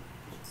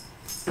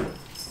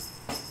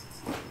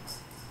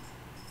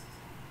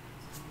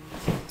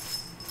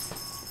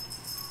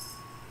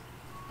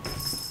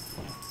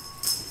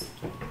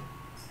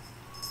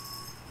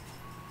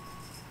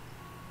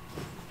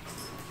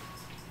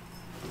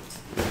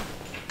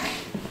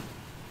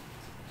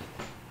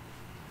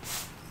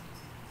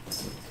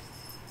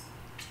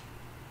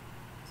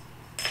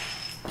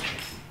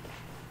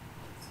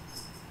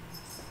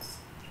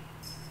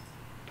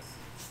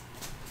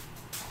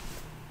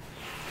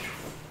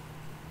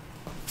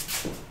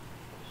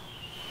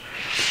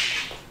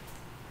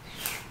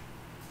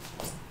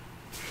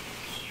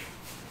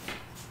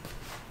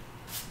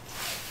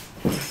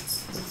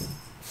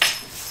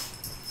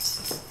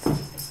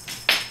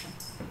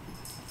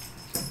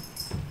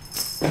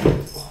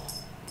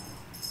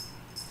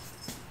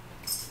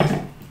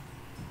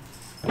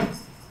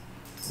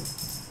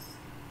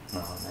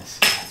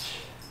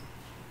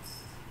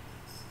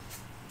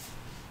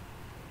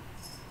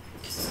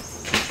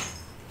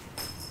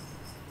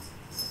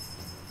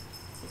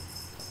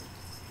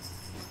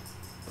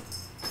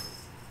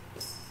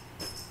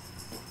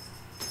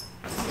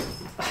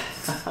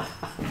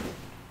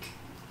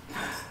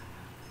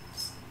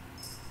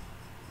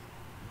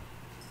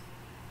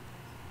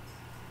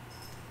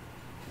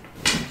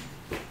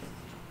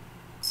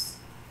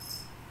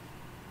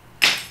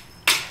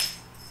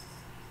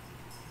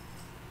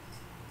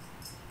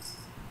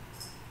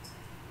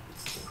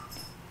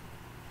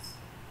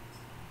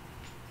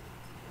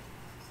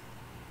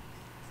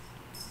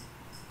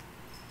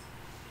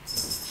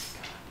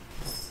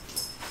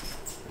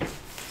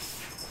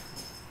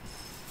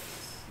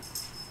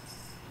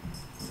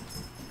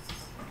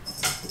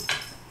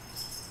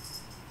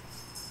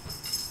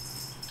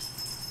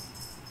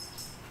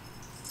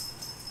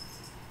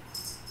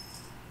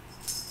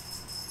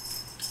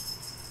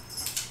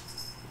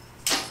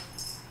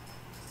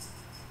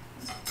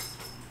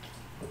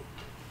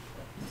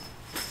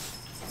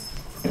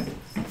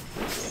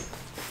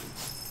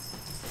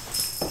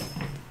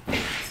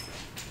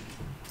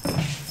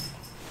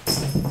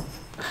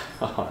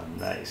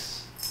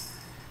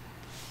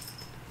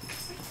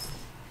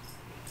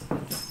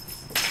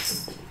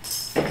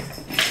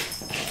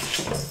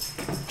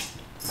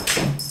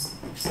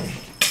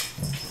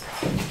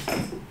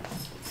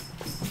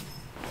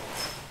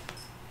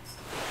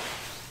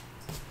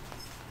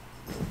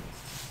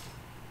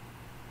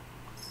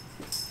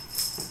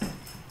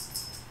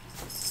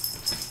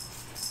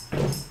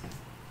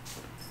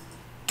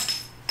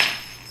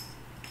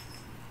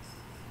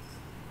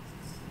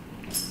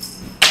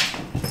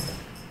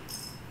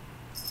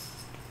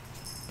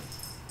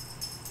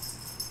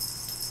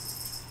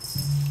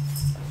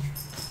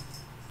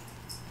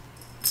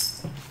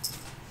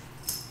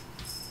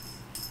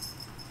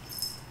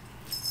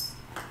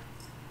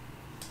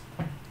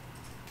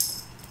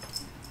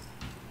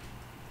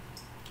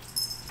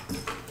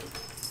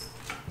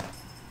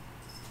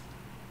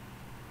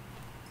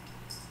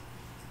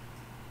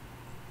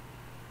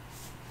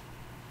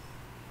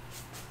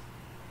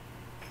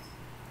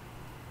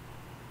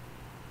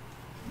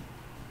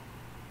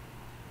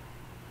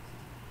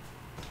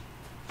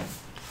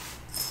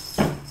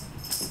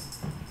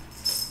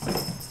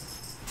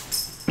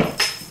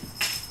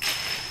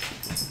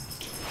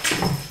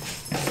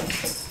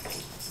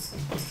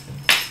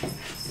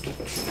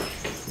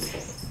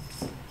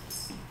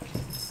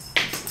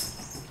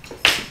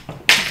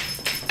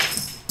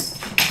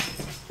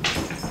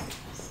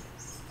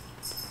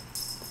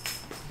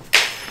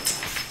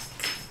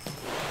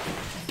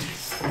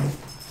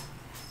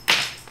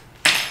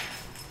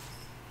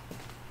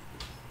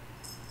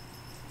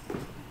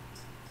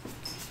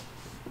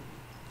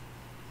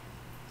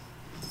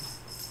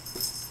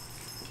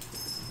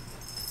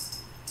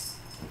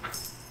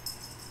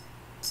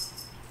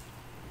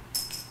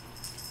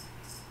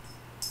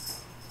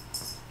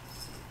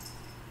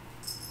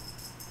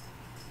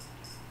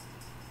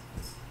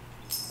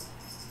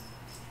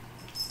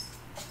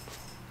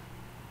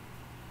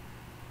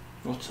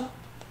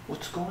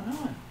 What's going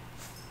on?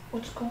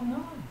 What's going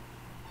on?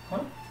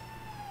 Huh?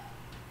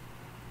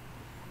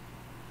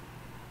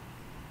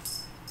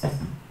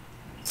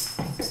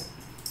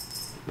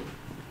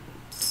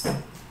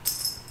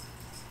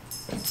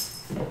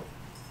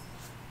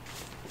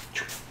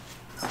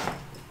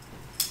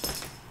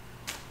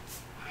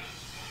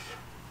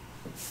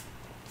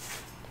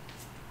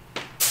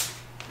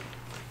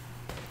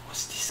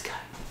 What's this guy?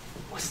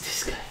 What's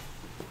this guy?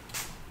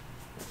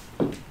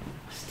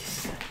 What's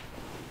this guy?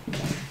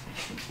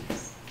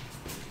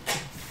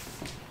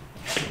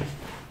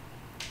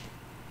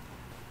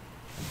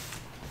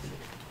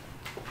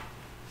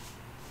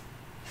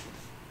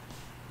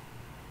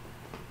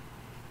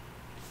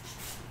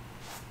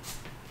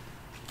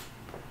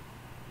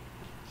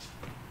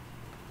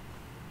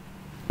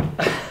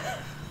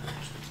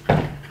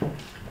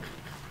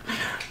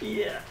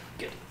 Yeah,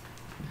 good.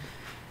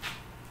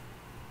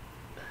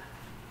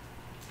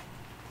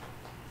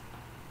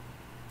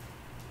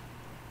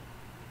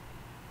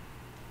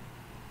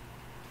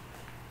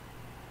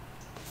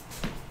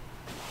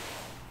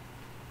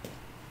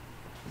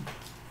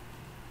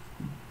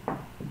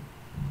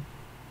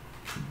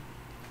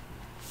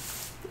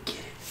 Get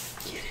it,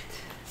 get it.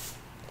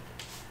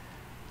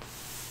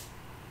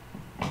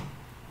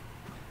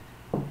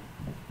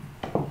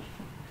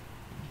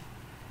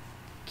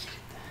 Get it.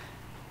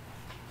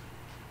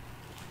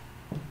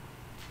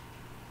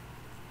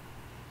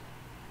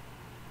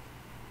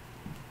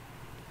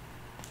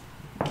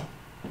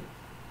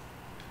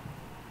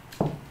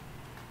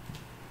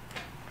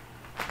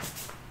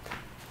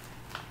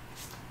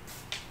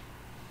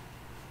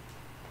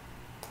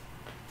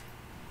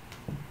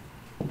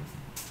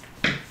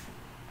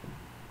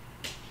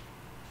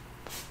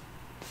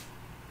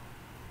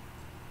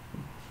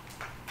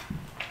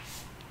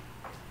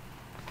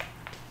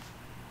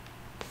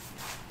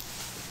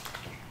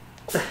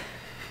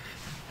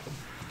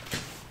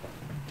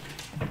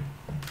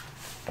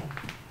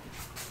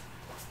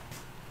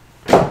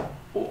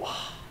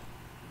 Oh,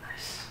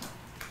 nice.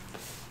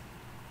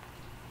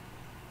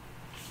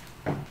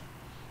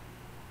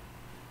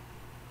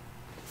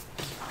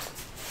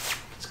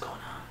 What's going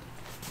on?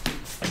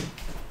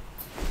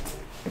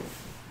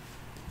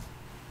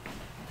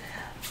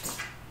 Yeah.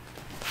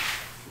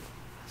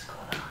 What's going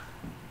on?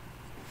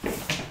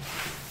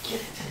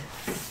 Get it.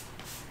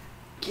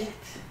 Get it.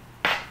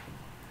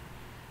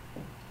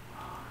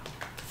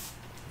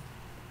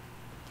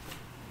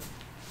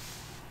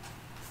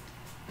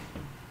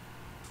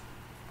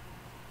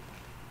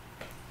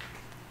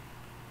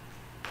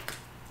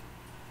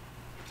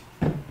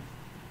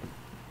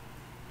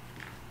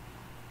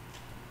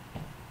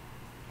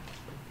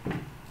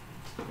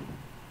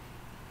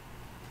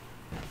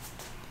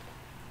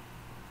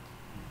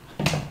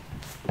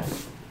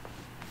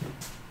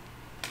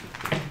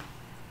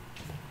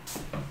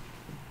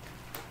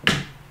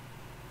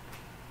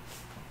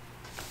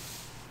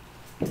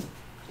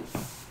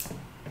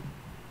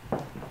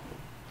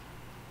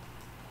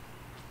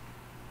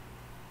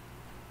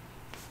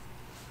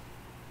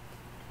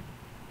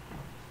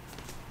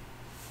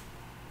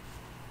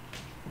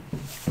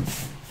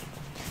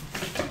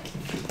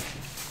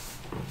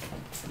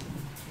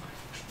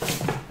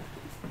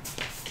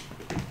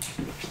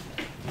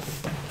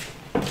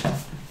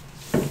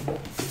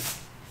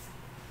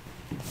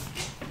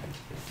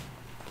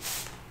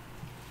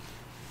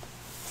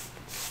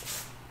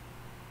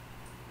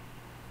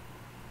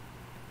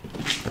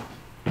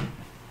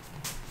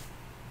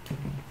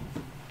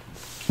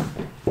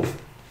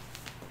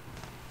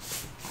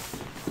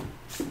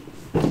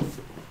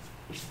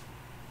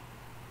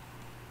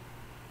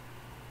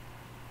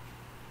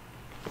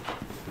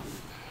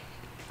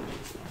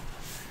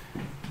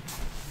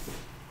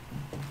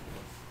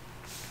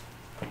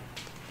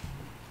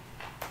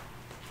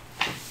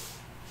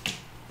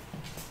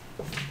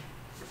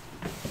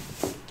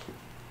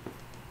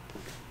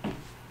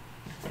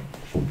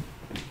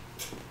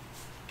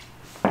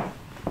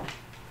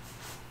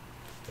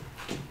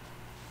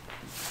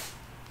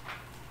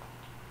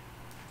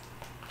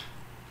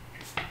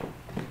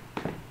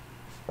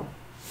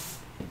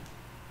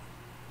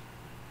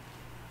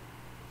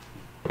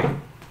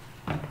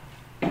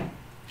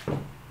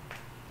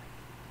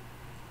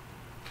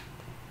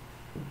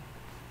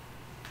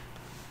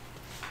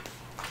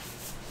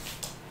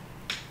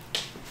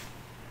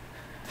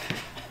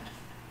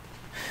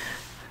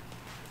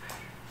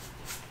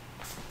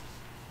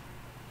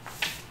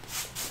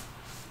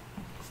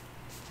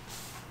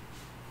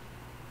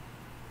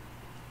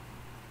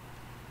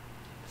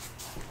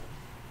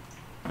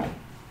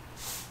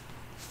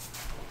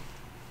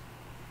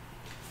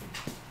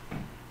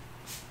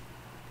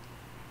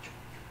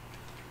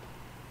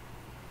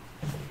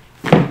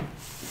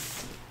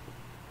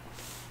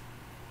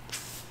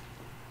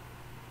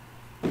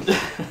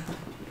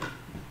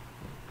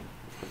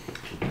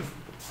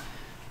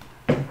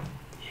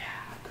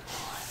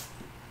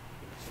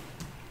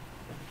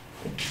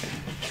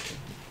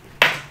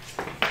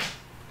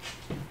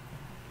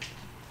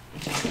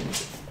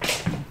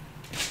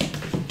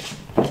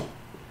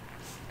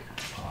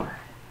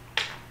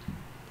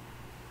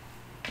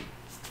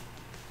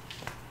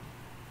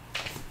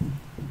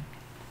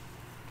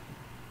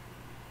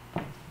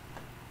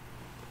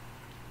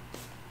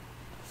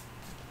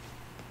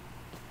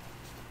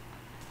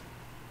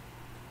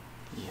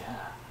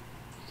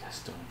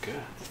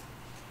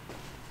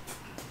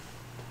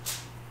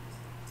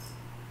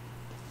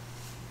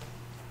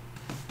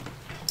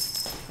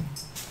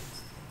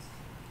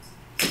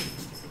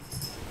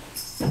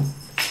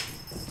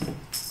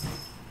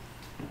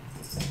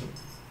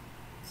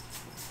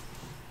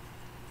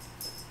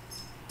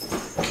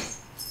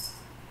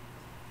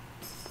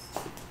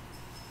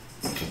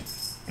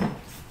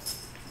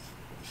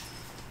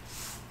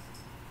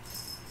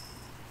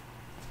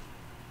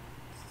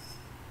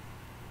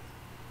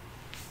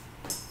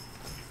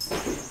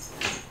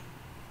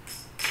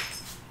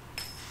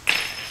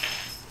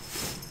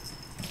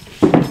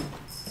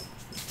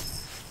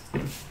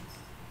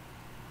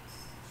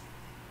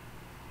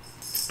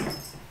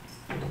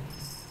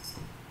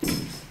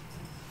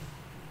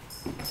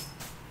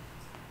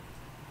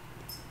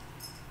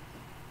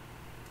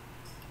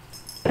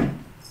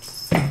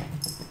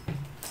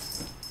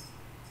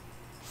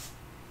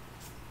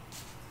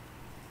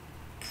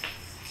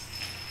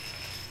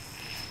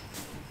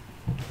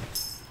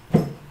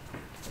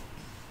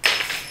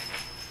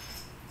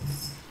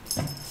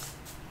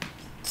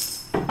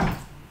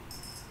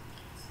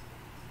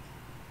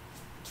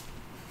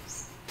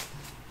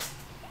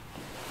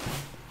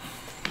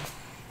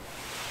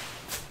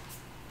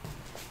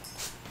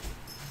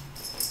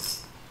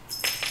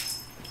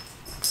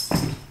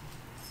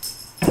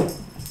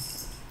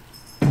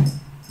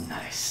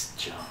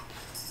 jump.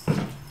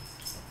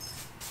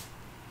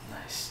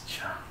 Nice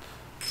jump.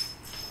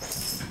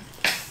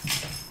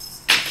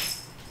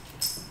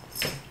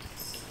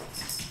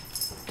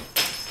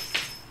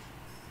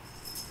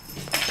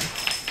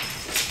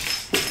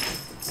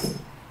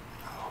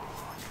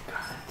 Oh, you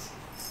got it.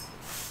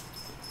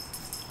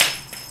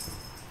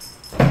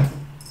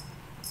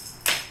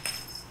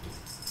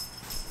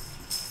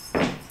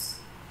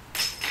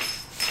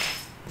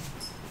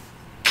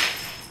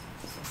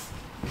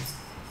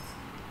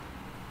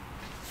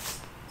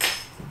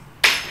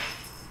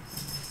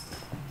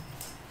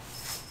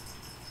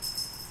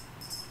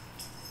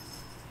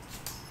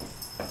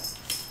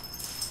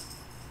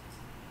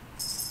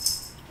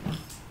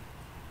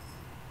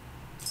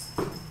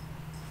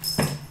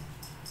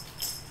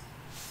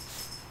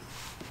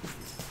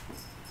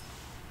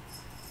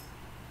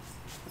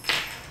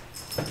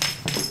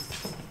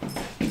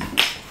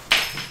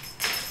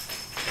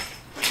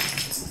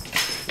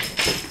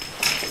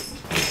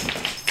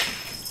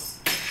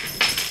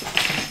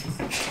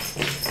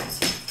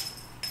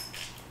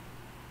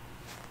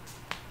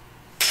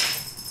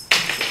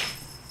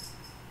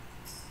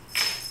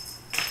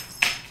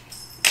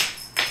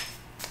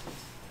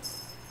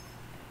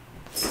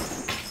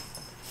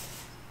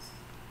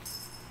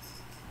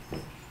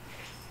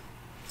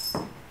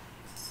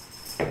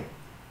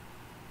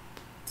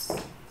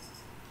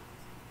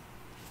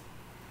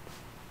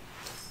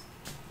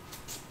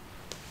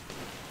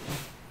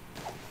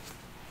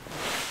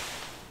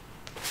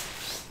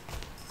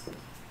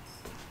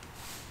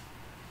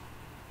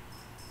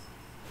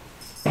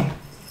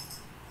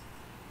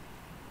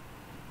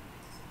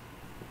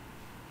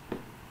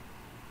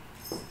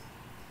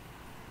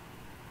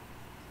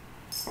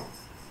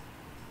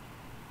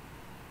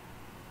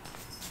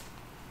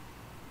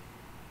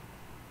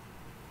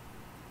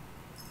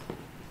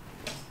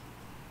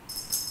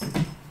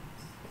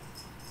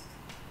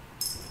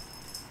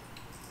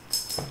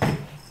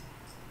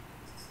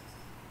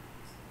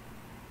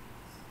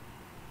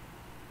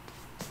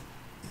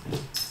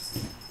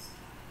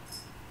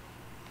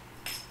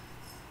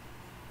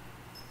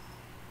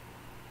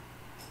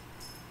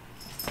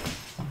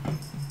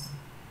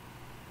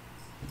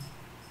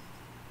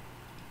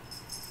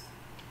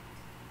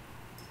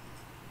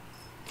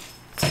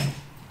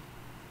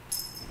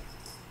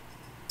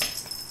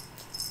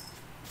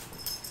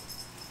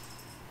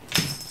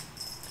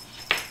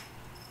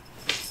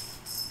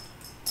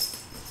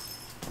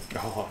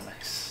 Oh,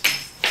 nice.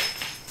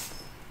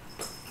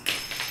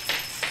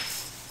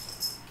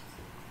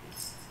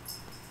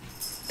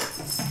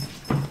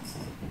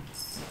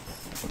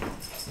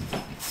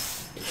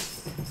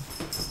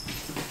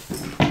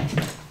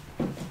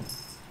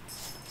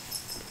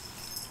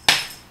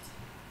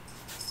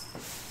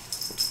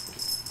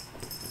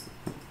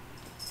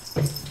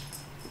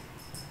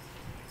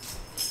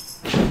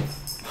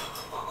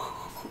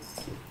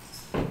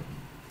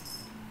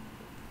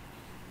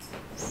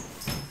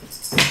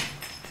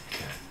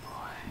 Good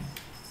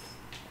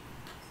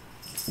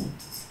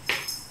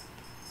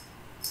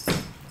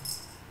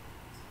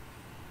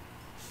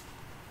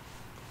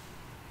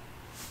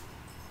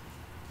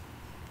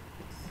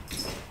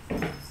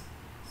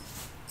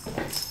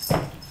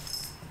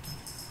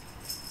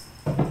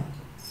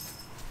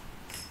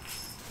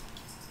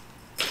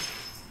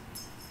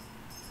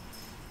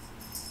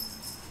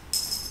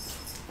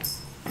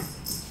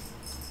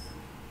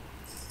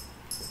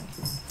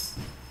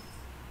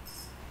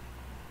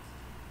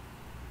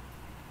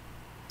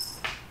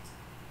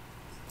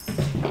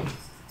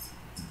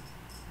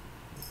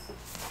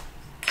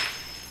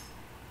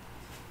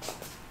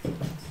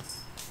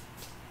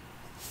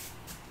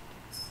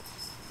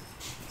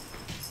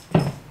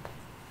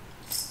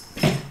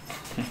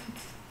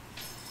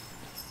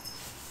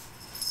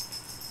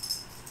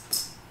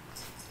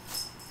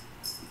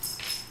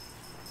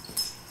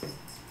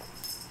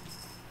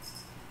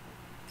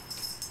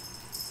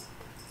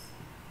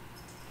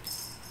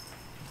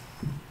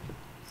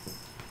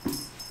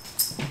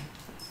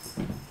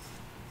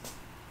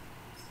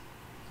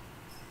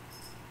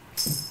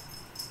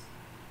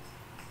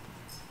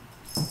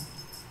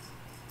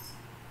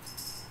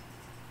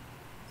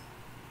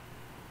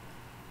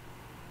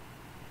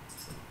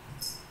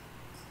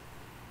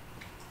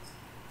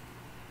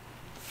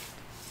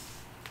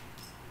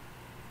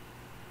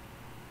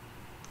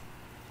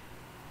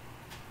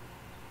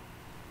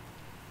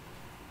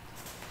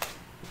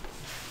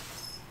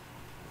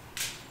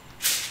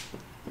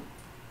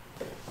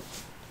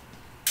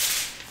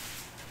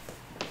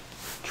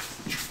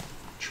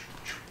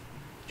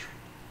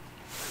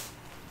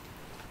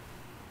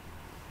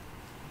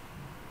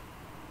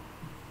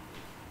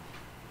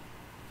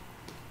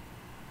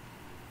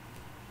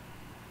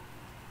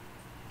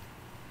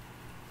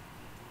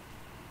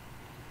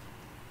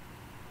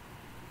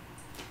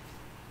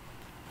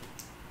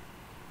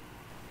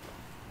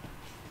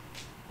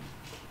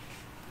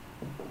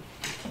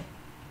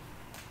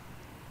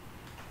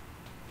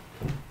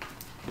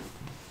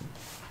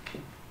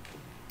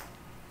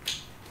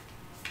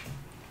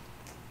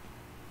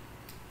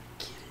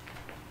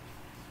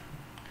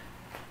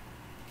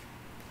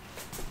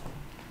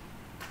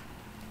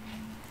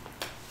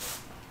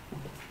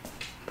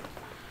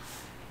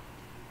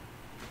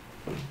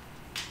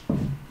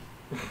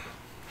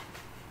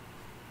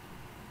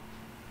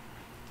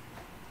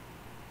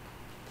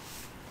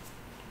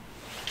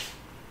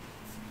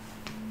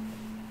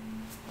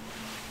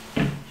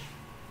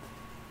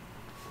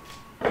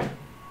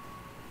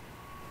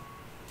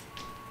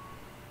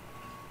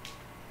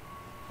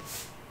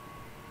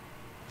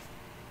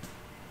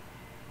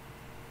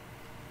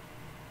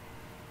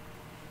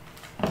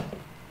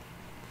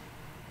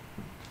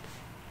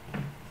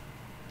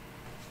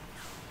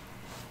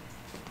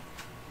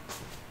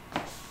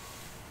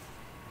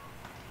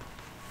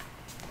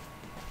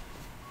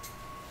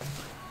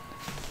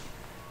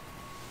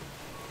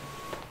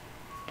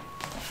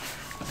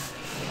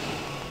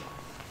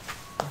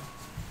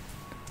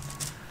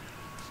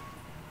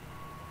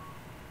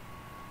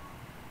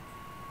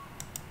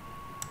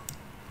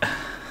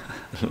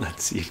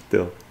Let's see if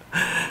they'll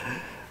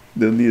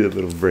need a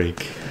little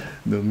break.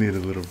 They'll need a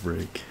little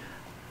break.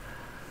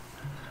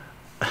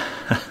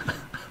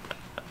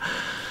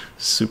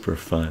 Super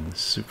fun,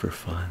 super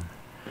fun.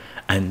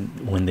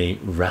 And when they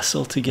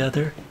wrestle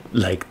together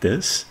like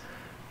this,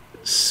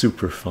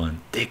 super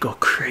fun. They go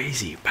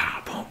crazy.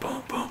 Boom, boom,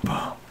 boom, boom,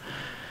 boom.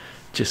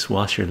 Just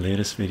watch your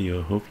latest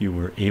video. Hope you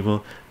were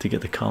able to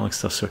get the comic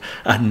stuff sorted.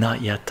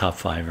 Not yet, top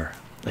fiver.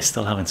 I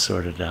still haven't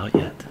sorted it out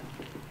yet.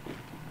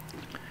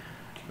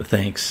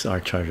 Thanks, our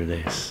Charger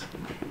Days.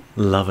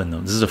 Loving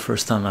them. This is the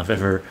first time I've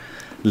ever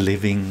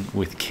living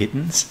with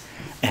kittens,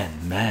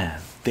 and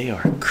man, they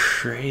are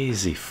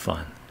crazy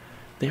fun.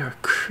 They are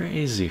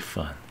crazy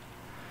fun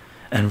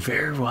and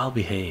very well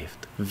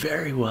behaved.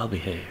 Very well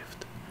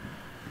behaved.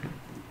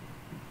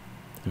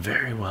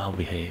 Very well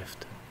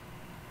behaved.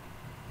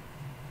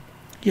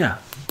 Yeah.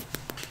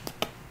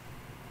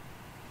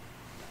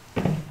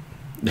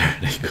 There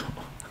they go.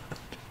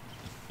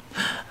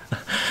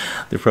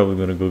 They're probably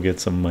going to go get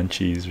some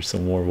munchies or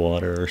some more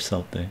water or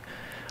something.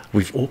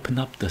 We've opened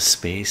up the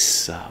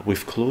space.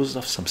 We've closed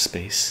off some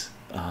space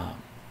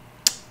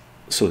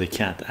so they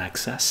can't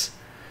access.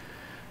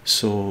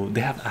 So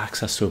they have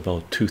access to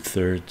about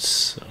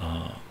 2/3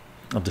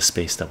 of the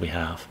space that we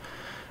have,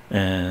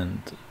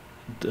 and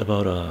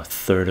about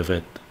 1/3 of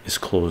it is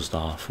closed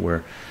off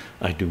where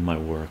I do my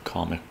work.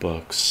 Comic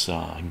books,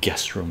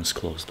 guest room is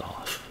closed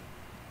off.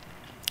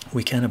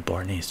 Weekend at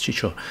Barney's.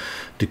 Chycho,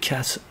 do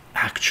cats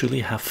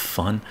actually have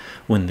fun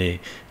when they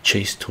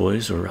chase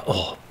toys? Or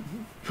oh,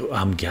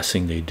 I'm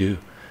guessing they do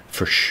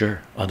for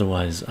sure,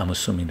 otherwise I'm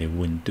assuming they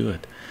wouldn't do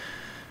it.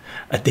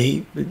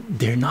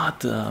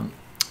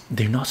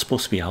 They're not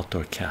supposed to be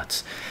outdoor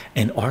cats,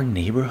 and our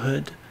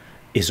neighborhood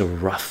is a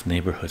rough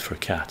neighborhood for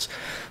cats.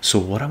 So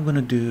what I'm going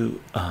to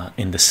do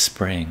in the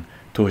spring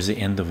towards the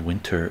end of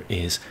winter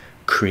is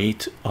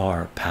create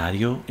our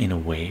patio in a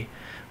way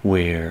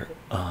where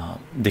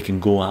they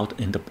can go out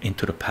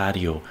into the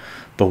patio,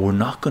 but we're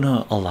not going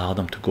to allow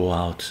them to go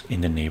out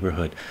in the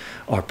neighborhood.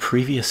 Our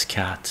previous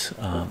cat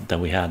that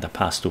we had that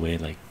passed away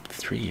like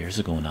 3 years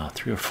ago now,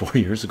 3 or 4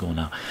 years ago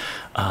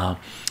now,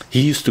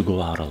 he used to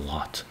go out a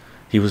lot.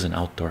 He was an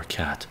outdoor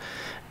cat,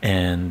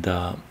 and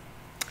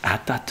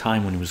at that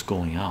time when he was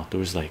going out, there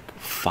was like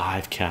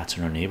 5 cats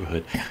in our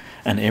neighborhood,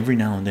 and every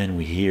now and then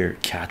we hear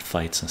cat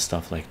fights and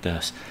stuff like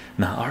this.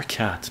 Now our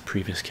cat,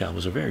 previous cat,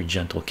 was a very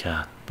gentle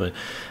cat, but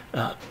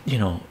you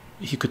know,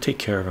 he could take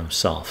care of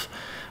himself,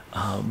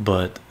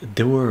 but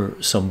there were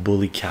some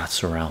bully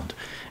cats around,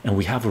 and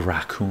we have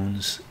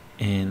raccoons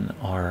in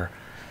our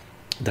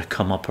that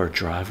come up our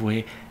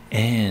driveway,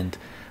 and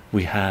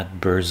we had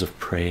birds of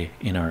prey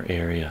in our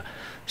area.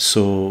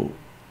 So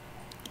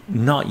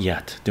not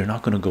yet, they're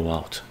not going to go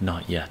out,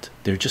 not yet.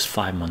 They're just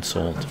 5 months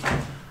old.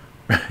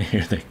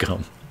 Here they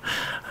come.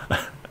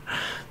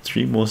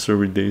 3 more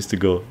server days to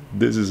go.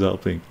 This is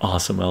helping.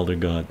 Awesome, Elder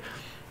God.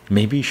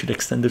 Maybe you should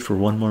extend it for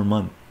 1 more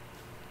month.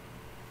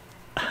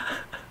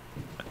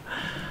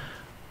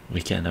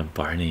 We can't have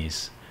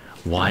Barney's.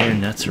 Wire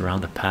nets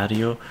around the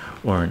patio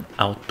or an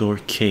outdoor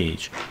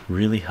cage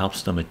really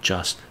helps them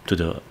adjust to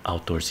the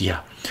outdoors.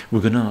 Yeah,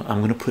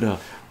 I'm gonna put a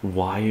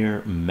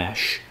wire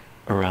mesh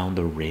around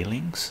the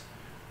railings,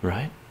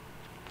 right?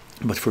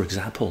 But for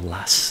example,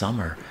 last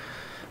summer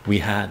we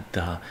had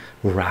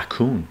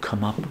raccoon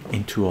come up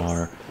into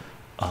our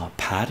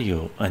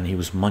patio, and he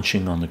was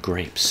munching on the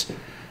grapes.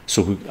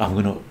 So I'm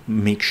gonna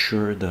make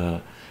sure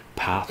the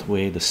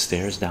pathway, the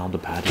stairs down the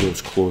patio,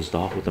 is closed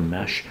off with a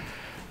mesh,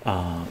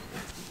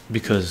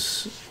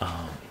 because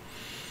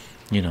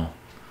you know,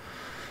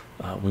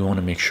 we want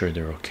to make sure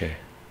they're okay.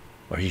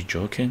 Are you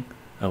joking?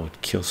 I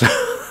would kill some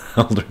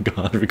Elder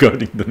God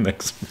regarding the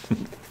next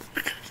one.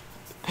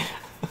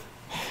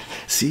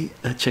 See,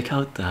 check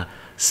out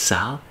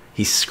Sal.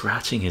 He's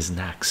scratching his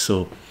neck.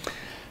 So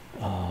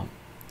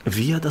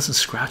Via doesn't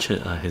scratch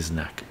his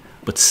neck,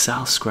 but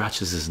Sal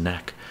scratches his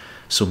neck.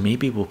 So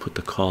maybe we'll put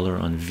the collar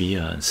on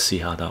Via and see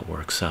how that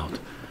works out.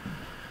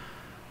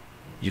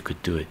 You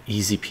could do it,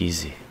 easy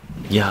peasy.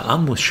 Yeah,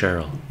 I'm with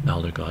Cheryl,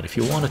 Elder God. If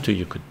you wanted to,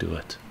 you could do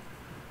it,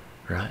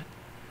 right?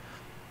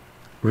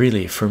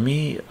 Really, for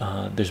me,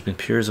 there's been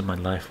periods of my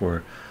life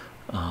where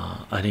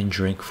I didn't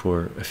drink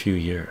for a few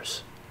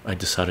years. I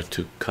decided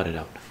to cut it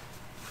out,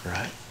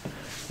 right?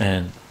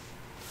 And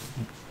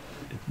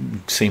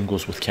same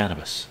goes with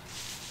cannabis,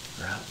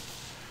 right?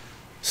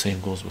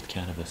 Same goes with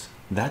cannabis.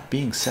 That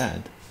being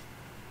said,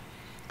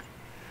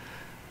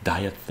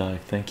 Diet Thug,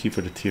 thank you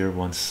for the tier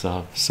 1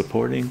 sub.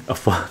 Supporting a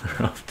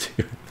father of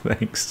 2,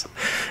 thanks.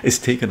 It's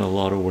taken a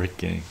lot of work,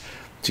 gang,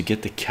 to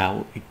get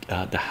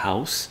the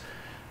house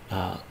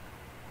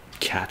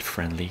cat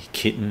friendly,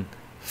 kitten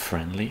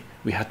friendly.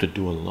 We had to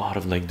do a lot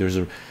of, like, there's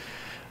a,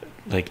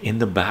 like, in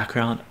the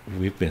background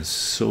we've been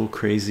so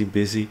crazy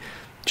busy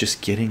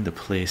just getting the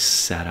place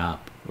set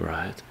up,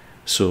 right?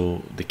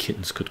 So the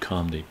kittens could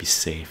come, they'd be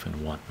safe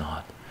and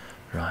whatnot,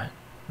 right?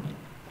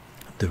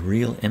 The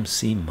real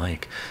MC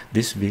Mike.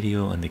 This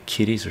video and the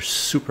kitties are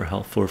super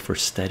helpful for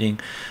studying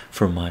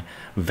for my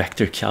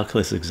vector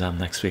calculus exam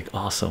next week.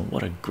 Awesome.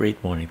 What a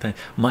great morning.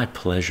 My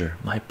pleasure,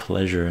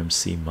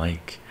 MC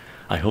Mike.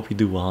 I hope you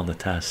do well on the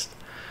test.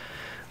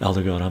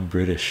 Elder God, I'm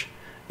British.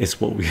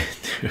 It's what we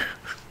do.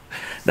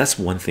 That's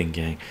one thing,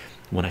 gang.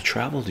 When I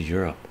traveled to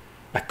Europe,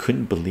 I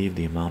couldn't believe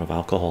the amount of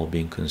alcohol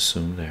being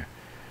consumed there.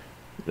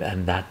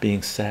 And that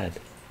being said,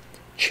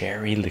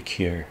 cherry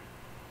liqueur,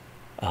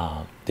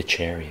 the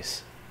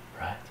cherries,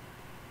 right?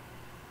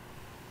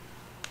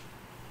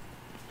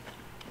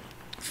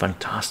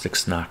 Fantastic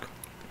snack.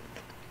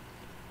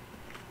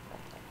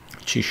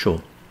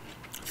 Chycho,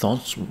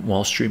 thoughts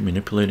Wall Street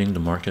manipulating the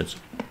markets.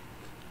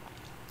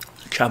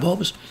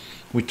 Kebabs,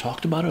 we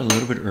talked about it a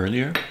little bit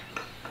earlier,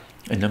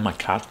 and then my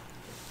cat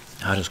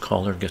had his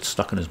collar get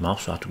stuck in his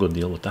mouth, so I have to go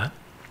deal with that.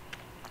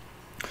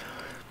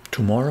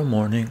 Tomorrow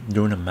morning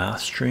during a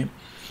math stream,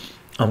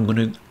 I'm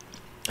gonna,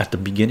 at the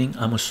beginning,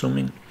 I'm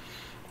assuming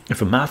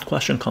if a math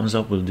question comes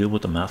up, we'll deal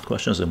with the math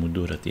questions and we'll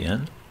do it at the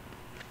end.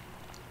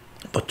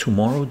 But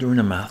tomorrow during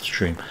a math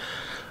stream,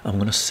 I'm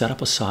gonna set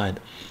up aside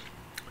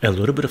a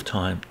little bit of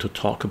time to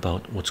talk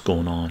about what's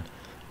going on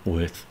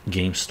with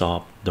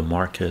GameStop, the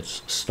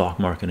markets, stock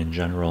market in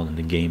general, and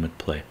the game at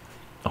play.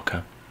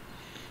 Okay,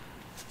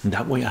 and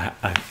that way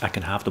I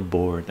can have the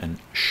board and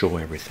show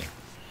everything.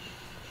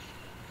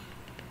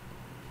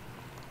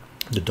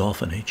 The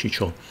dolphin, hey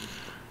Chycho,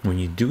 when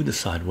you do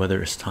decide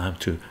whether it's time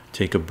to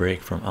take a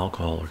break from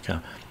alcohol or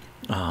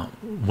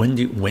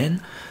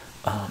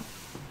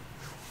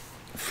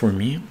for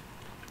me,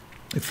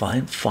 if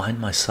I find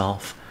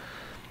myself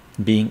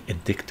being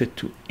addicted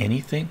to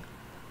anything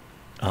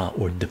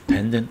or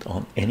dependent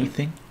on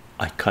anything,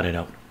 I cut it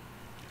out.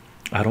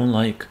 I don't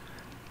like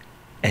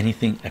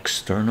anything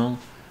external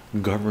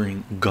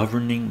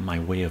governing my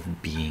way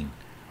of being,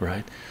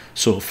 right?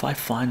 So if I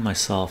find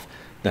myself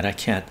that I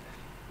can't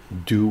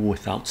do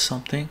without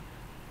something,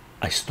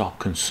 I stop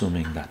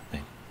consuming that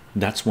thing.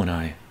 That's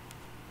when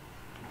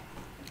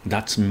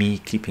that's me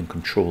keeping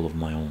control of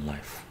my own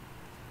life,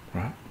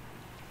 right?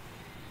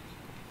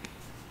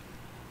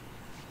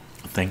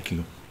 Thank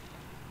you.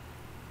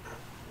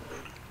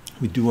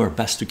 We do our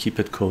best to keep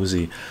it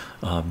cozy,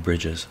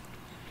 Bridges.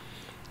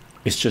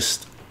 It's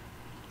just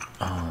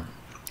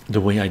the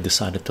way I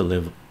decided to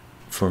live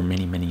for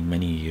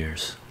many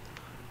years.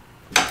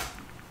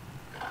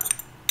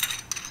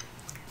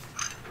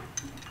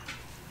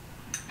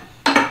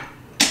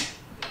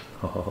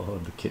 Oh,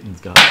 the kitten's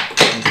got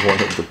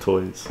one of the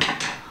toys.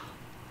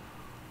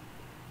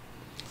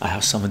 I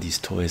have some of these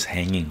toys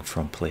hanging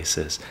from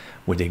places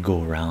where they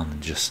go around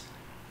and just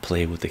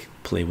play with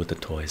the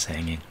toys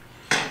hanging.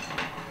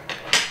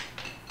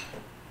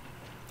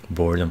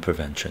 Boredom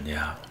prevention,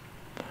 yeah.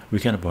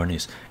 Weekend of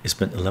Barney's. It's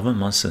been 11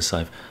 months since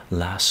I've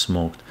last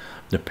smoked.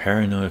 The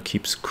paranoia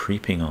keeps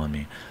creeping on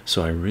me,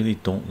 so I really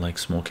don't like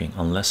smoking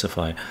unless if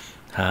I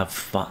have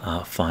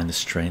find a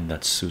strain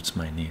that suits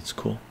my needs.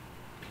 Cool.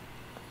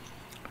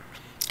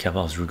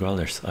 Kebabs,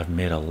 regardless, I've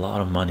made a lot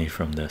of money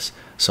from this,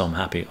 so I'm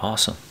happy.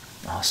 Awesome,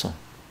 awesome.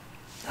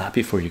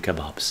 Happy for you,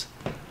 Kebabs.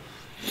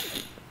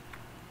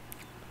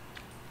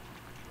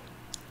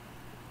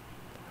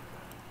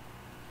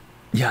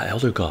 Yeah,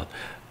 Elder God,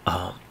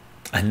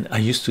 and I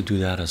used to do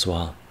that as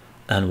well.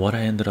 And what I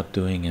ended up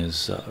doing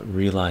is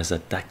realize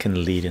that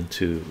can lead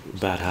into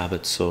bad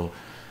habits. So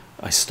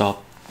I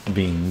stopped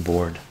being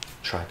bored.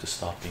 Tried to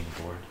stop being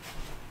bored.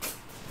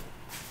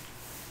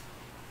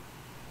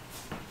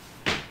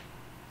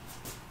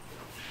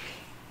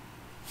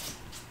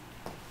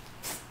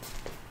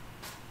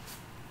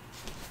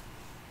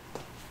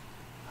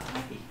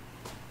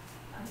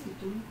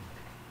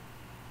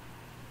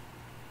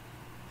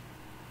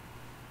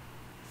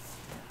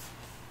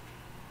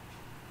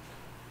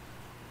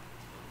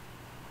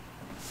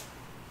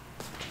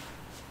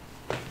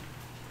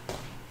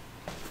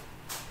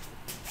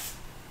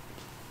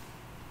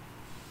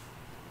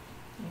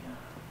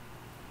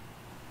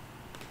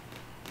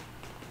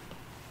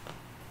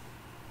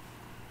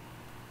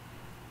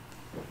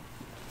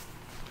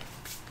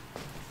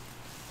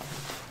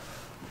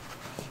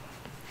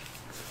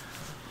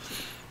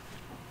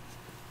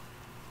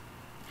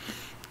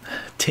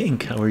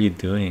 Tink, how are you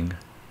doing?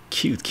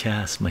 Cute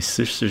Cass, my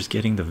sister's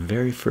getting the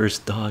very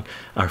first dog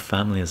our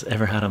family has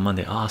ever had on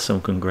Monday.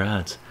 Awesome,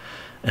 congrats.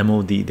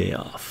 MOD day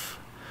off.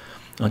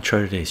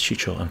 Uncharted days,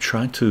 Chycho. I'm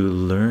trying to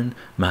learn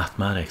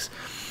mathematics.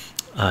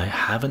 I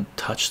haven't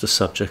touched the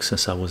subject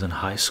since I was in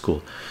high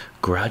school.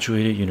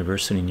 Graduated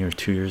university near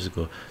 2 years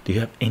ago. Do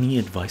you have any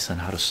advice on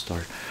how to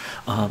start?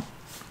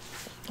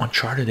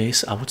 Uncharted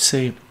days, I would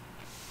say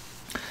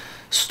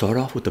start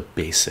off with the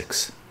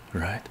basics,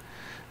 right?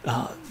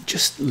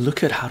 Just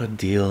look at how to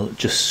deal,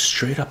 just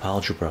straight up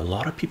algebra. A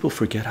lot of people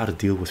forget how to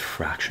deal with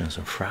fractions,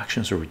 and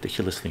fractions are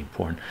ridiculously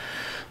important.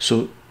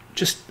 So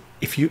just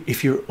if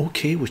you're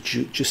okay with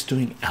just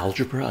doing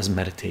algebra as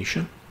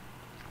meditation,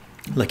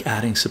 like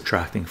adding,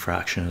 subtracting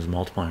fractions,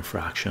 multiplying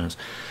fractions,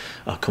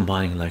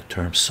 combining like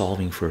terms,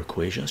 solving for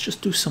equations,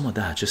 just do some of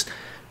that. Just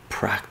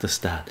practice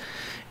that.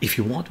 If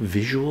you want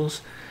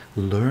visuals,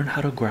 learn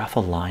how to graph a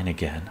line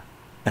again,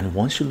 and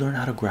once you learn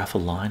how to graph a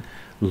line,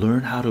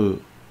 learn how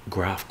to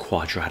graph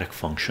quadratic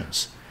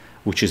functions,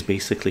 which is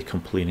basically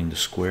completing the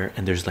square.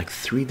 And there's like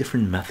 3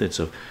 different methods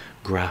of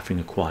graphing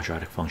a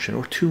quadratic function,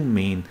 or 2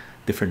 main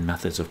different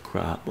methods of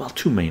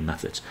 2 main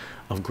methods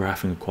of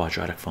graphing a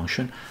quadratic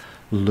function.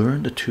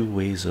 Learn the 2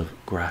 ways of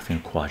graphing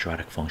a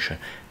quadratic function.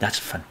 That's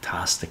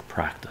fantastic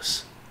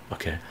practice.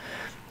 Okay,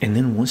 and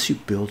then once you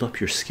build up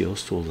your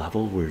skills to a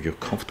level where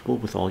you're comfortable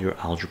with all your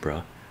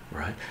algebra,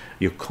 right,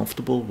 you're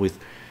comfortable with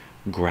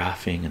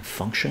graphing and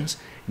functions,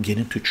 get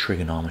into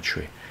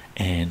trigonometry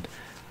and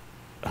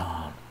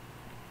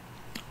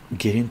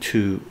get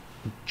into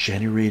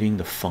generating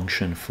the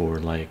function for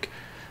like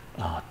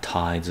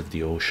tides of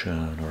the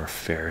ocean or a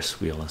Ferris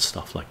wheel and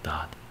stuff like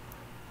that.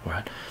 All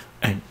right.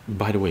 And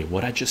by the way,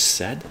 what I just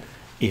said,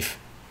 if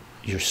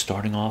you're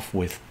starting off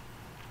with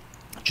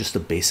just the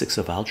basics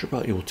of algebra,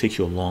 it will take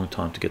you a long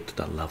time to get to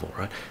that level,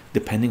 right,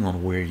 depending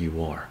on where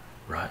you are,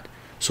 right?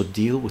 So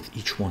deal with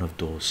each one of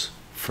those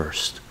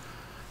first.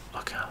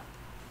 Okay.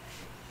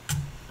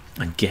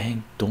 And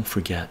gang, don't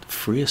forget,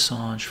 free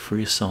Assange,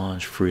 free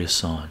Assange, free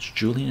Assange.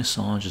 Julian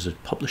Assange is a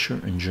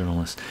publisher and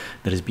journalist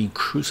that is being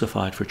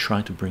crucified for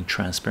trying to bring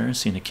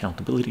transparency and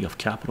accountability of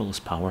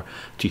capitalist power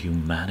to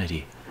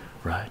humanity,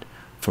 right?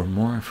 For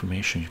more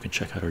information, you can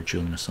check out our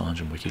Julian Assange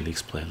and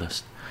WikiLeaks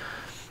playlist.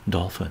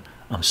 Dolphin,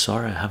 I'm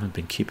sorry I haven't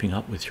been keeping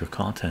up with your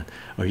content.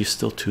 Are you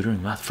still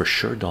tutoring math? For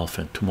sure,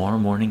 Dolphin. Tomorrow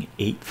morning,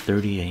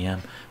 8:30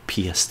 a.m.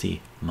 PST,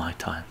 my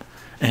time.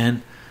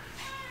 And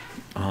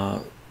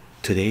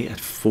today at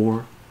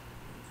 4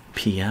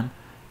 p.m.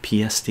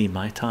 PST,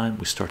 my time,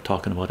 we start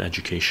talking about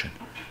education.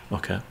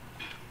 Okay.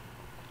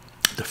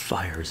 The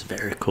fire is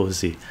very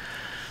cozy.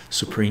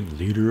 Supreme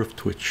leader of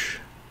Twitch.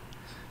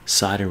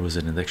 Cider was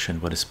an addiction,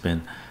 but it's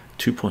been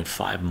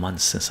 2.5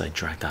 months since I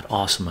drank that.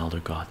 Awesome, Elder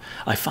God.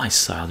 I find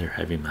cider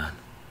heavy, man.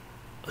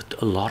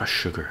 A lot of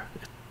sugar,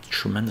 a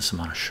tremendous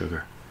amount of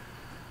sugar.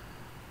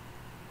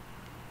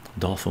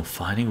 Dolphin,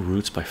 finding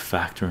roots by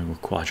factoring or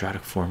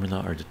quadratic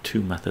formula are the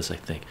 2 methods, I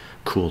think.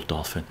 Cool,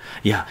 Dolphin.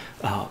 Yeah,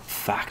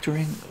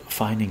 factoring,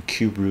 finding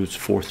cube roots,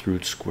 4th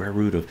root, square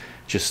root of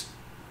just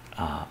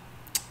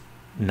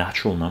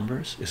natural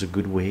numbers is a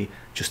good way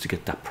just to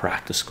get that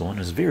practice going.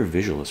 It's very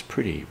visual, it's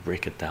pretty,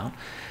 break it down.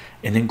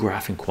 And then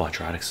graphing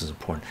quadratics is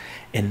important,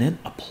 and then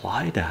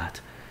apply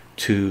that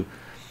to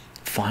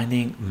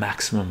finding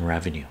maximum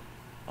revenue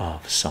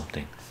of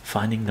something,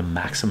 finding the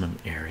maximum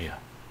area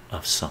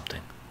of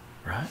something,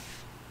 right?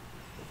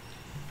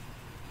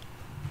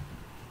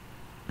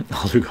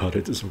 Elder God,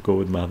 I just go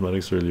with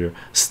mathematics earlier,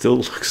 still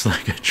looks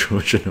like a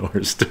Trojan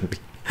horse to me.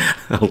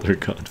 Elder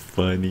God,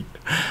 funny.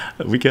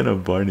 We can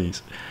have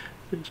Barney's.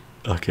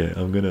 Okay,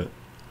 I'm gonna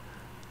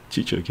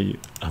chycho, can you,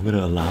 I'm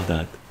gonna allow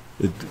that.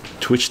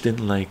 Twitch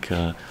didn't like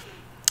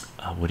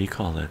what do you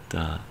call it,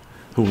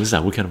 who was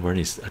that? What kind of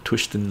Barney's?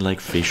 Twitch didn't like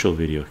facial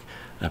video,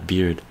 a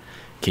beard.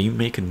 Can you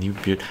make a new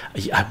beard?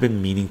 I've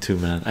been meaning to,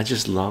 man. I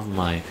just love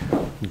my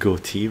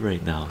goatee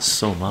right now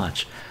so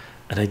much,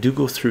 and I do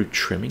go through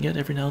trimming it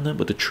every now and then,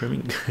 but the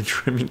trimming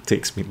trimming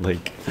takes me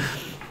like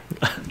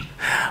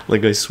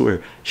like I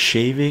swear,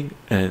 shaving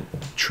and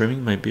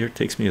trimming my beard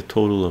takes me a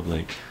total of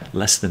like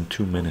less than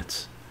 2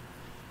 minutes.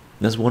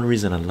 That's one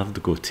reason I love the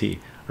goatee,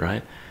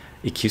 right?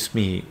 It keeps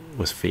me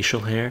with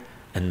facial hair,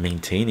 and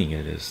maintaining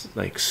it is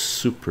like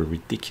super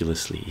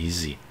ridiculously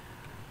easy.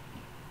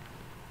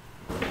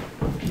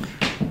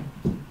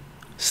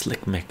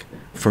 Slick Mick,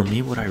 for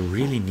me, what I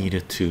really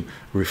needed to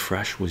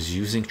refresh was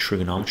using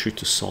trigonometry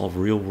to solve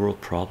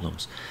real-world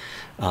problems.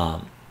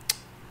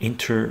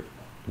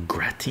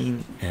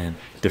 Integrating and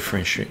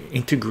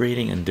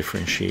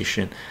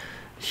differentiation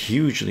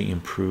hugely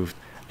improved,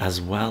 as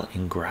well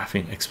in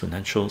graphing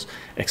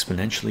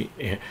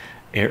exponentially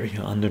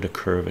area under the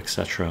curve,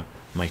 etc.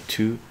 My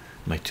two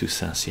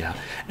cents. Yeah,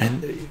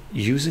 and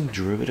using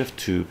derivative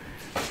to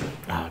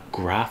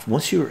graph.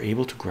 Once you are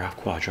able to graph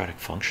quadratic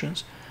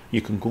functions,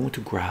 you can go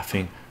into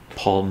graphing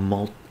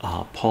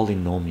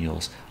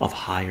polynomials of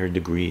higher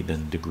degree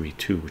than degree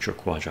 2, which are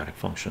quadratic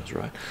functions,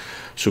 right?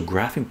 So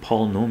graphing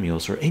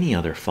polynomials or any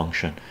other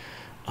function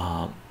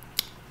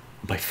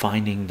by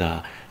finding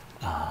the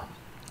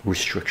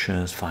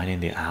restrictions, finding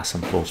the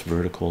asymptotes,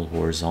 vertical,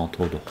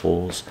 horizontal, the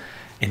holes,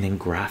 and then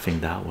graphing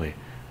that way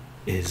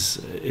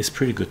is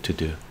pretty good to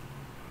do.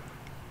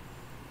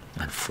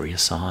 And free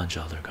Assange,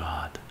 Elder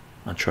God.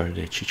 Uncharted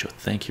Day, chycho,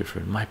 thank you for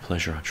it. My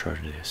pleasure.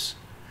 Uncharted Days.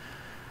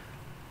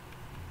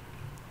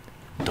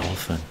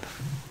 Dolphin.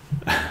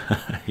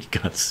 He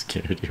got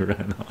scared, he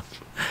ran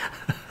off.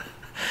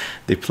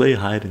 They play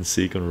hide and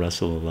seek and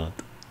wrestle a lot.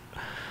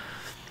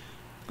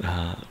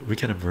 We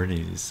kind of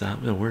Bernie, is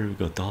that where do we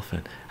go?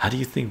 Dolphin, how do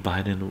you think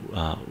Biden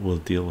will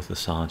deal with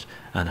Assange,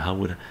 and how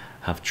would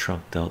have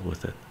Trump dealt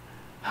with it?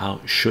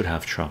 How should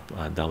have Trump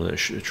dealt with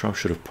it? Trump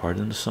should have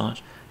pardoned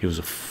Assange. He was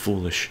a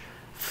foolish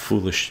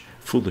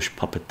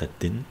puppet that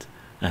didn't,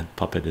 and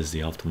puppet is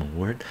the optimum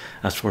word.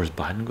 As far as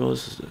Biden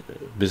goes,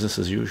 business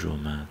as usual,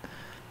 man.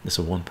 It's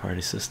a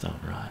one-party system,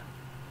 right?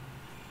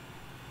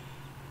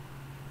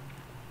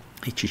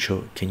 Hey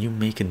Chicho, can you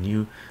make a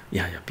new?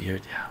 Yeah, yeah,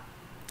 beard.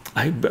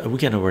 Yeah, we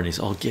can over these.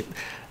 I'll get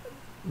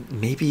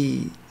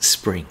maybe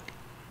spring.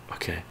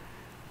 Okay,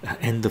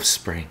 end of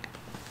spring.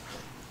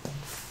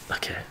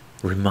 Okay,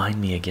 remind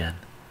me again.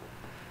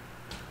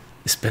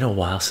 It's been a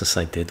while since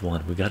I did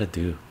one. We gotta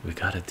do. We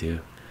gotta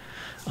do.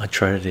 I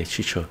tried it,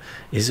 Chicho.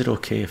 Is it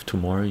okay if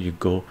tomorrow you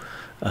go?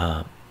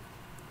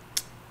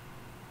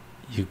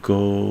 You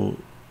go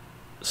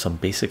some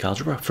basic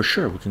algebra? For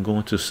sure, we can go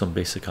into some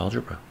basic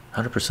algebra.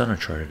 100% on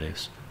charter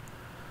days.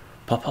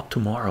 Pop up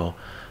tomorrow.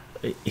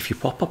 If you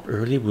pop up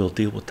early, we'll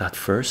deal with that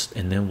first,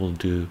 and then we'll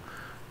do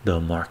the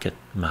market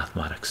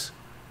mathematics,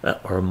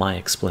 or my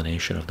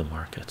explanation of the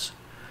markets.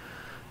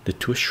 Did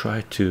Twitch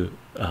try to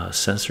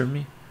censor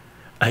me?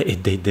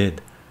 They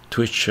did.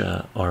 Twitch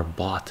or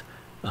bot.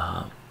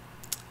 I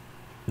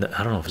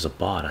don't know if it's a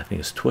bot. I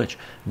think it's Twitch.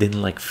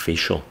 Didn't like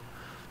facial,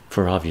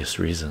 for obvious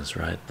reasons,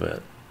 right?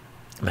 But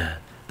man,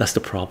 that's the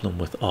problem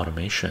with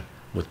automation,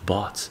 with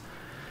bots.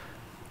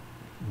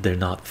 They're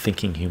not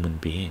thinking human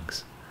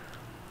beings.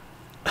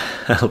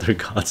 Elder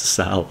God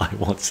Sal, I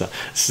want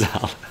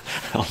Sal.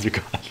 Elder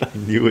God, I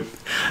knew it.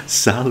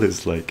 Sal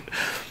is like,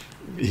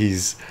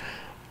 he's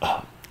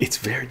it's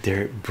very,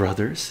 they're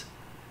brothers,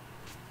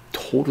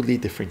 totally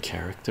different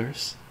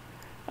characters.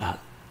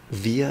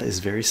 Via is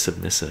very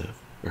submissive,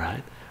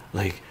 right?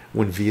 Like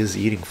when Via's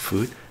eating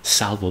food,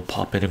 Sal will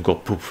pop in and go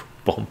poof,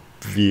 bump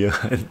Via,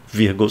 and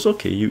Via goes,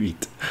 okay, you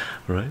eat,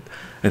 right?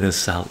 And then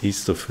Sal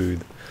eats the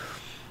food.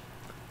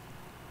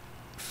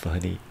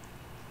 Funny,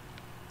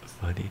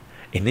 funny.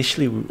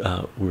 Initially, we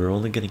were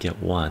only gonna get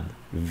one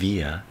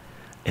Via,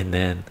 and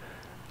then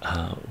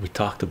we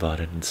talked about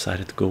it and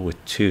decided to go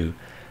with two,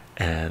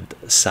 and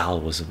Sal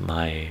was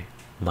my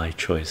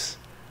choice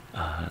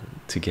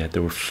to get.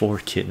 There were 4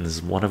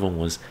 kittens. One of them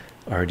was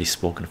already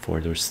spoken for.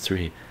 There was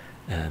 3,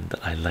 and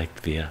I liked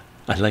Via.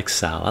 I like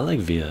Sal. I like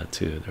Via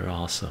too. They're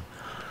awesome.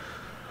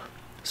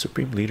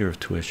 Supreme leader of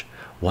Twitch.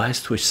 Why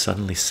is Twitch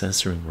suddenly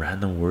censoring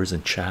random words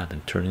in chat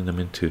and turning them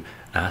into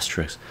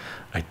asterisks?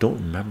 I don't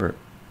remember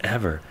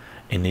ever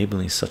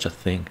enabling such a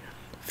thing.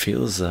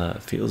 Feels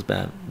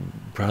bad,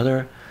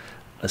 brother.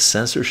 A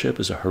censorship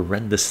is a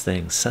horrendous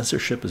thing.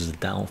 Censorship is the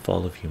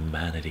downfall of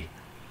humanity,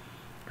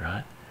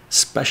 right?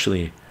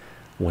 Especially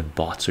when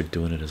bots are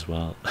doing it as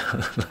well.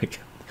 Like,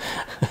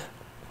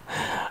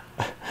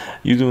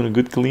 you doing a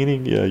good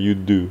cleaning? Yeah, you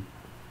do.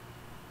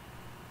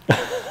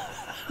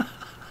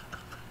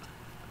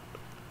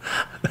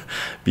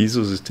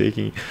 Bezos is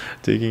taking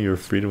your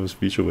freedom of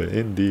speech away.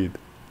 Indeed.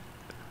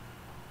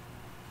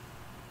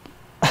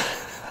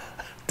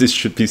 This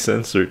should be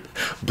censored.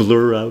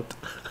 Blur out.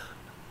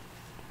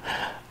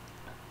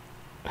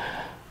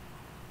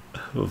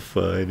 Oh,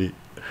 funny.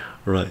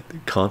 Right,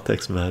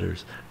 context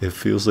matters. It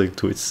feels like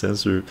Twitch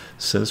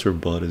censor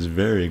bot is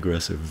very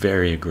aggressive,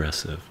 very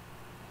aggressive.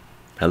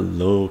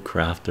 Hello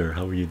Crafter,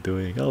 how are you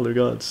doing? Elder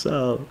God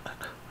Sal.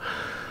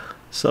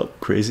 Sup,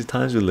 crazy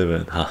times we live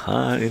in.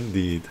 Haha,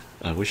 indeed.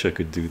 I wish I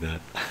could do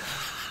that.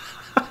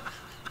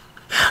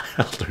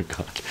 Elder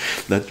God,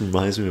 that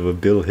reminds me of a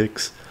Bill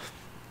Hicks.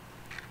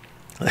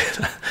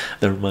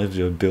 That reminds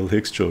me of a Bill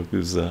Hicks joke.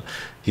 Who's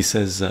he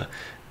says,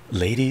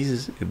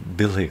 ladies,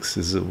 Bill Hicks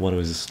is one of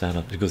his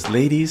stand-up. He goes,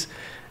 ladies,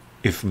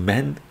 if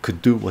men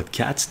could do what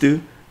cats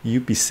do,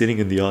 you'd be sitting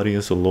in the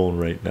audience alone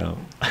right now.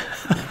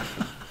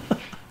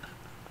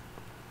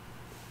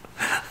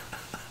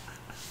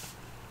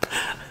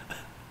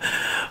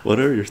 What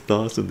are your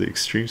thoughts on the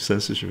extreme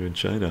censorship in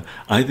China?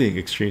 I think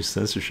extreme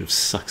censorship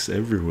sucks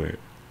everywhere.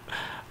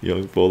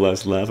 Young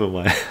Bolas laughing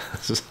my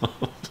ass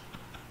off.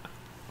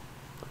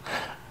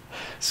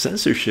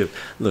 Censorship,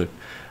 look,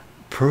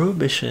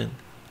 prohibition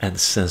and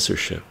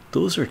censorship,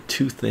 those are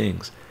 2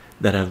 things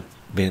that have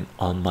been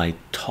on my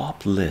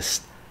top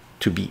list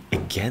to be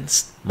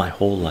against my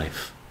whole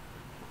life.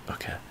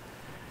 Okay,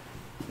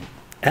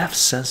 F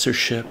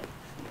censorship,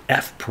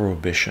 F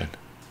prohibition,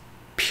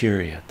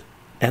 period.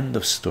 End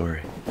of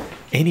story.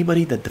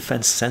 Anybody that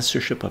defends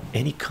censorship of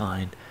any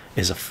kind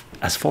is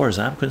as far as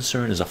I'm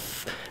concerned,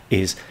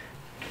 is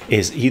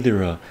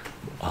either a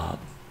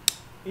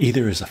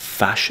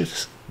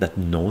fascist that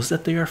knows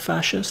that they are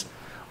fascist,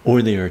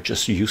 or they are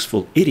just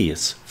useful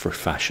idiots for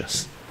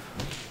fascists.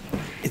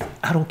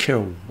 I don't care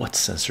what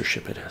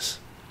censorship it is.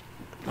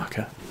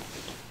 Okay.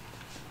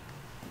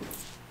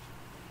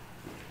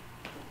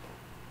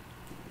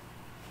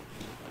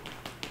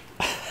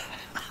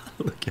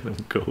 Look at him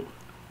go.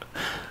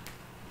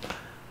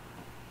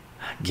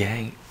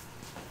 Gang,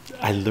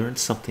 I learned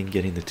something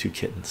getting the 2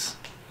 kittens.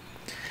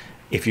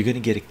 If you're gonna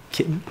get a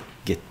kitten,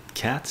 get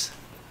cats,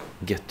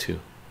 get 2.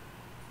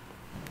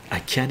 I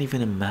can't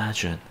even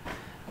imagine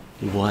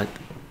what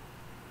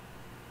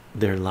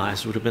their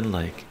lives would have been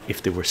like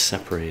if they were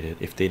separated,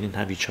 if they didn't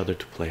have each other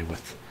to play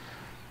with.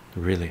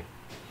 Really,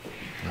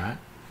 right?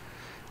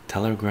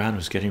 Telegram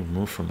was getting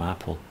removed from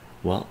Apple.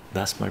 Well,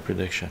 that's my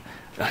prediction.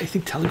 I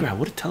think Telegram,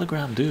 what did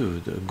Telegram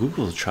do?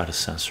 Google tried to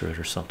censor it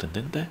or something,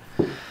 didn't they?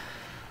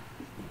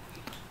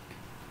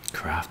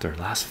 Crafter,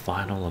 last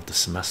final of the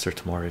semester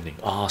tomorrow evening.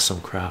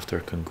 Awesome,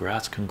 Crafter.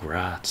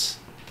 Congrats.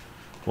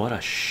 What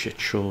a shit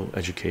show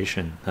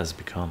education has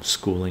become,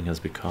 schooling has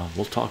become.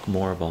 We'll talk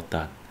more about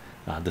that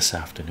this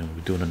afternoon.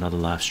 We're doing another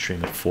live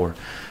stream at 4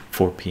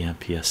 p.m.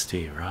 PST,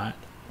 right?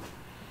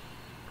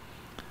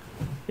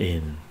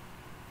 In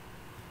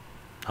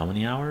how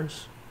many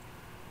hours?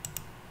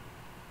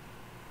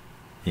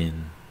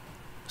 In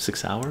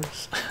 6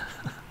 hours.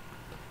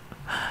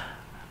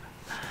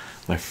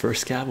 My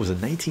first cab was in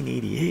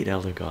 1988.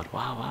 Elder God,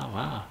 wow, wow,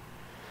 wow.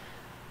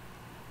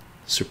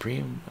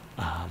 Supreme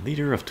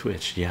leader of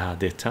Twitch. Yeah,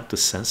 the attempt to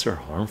censor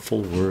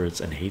harmful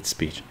words and hate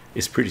speech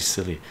is pretty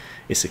silly.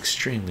 It's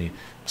extremely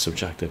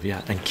subjective.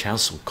 Yeah, and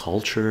cancel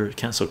culture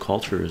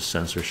is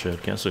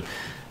censorship.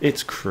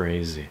 It's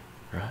crazy,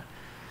 right?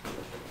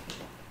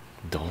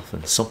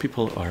 Dolphin. Some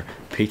people are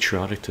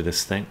patriotic to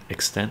this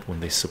extent when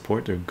they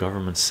support their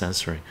government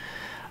censoring.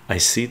 I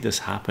see this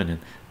happen in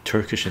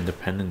Turkish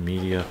independent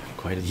media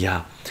quite.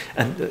 Yeah,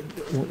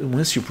 and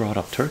once you brought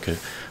up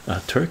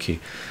Turkey,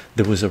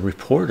 there was a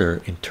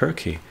reporter in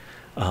Turkey,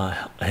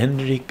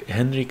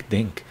 Henrik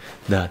Dink,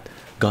 that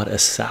got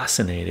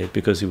assassinated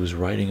because he was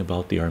writing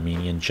about the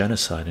Armenian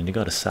genocide, and he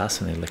got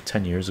assassinated like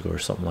 10 years ago or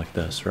something like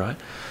this, right?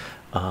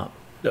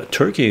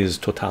 Turkey is a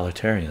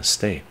totalitarian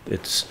state.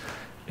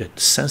 It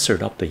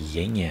censored up the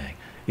yin yang.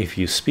 If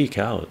you speak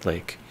out,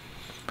 like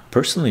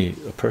personally,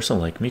 a person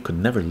like me could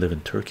never live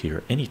in Turkey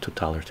or any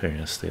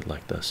totalitarian state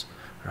like this,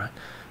 right?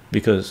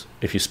 Because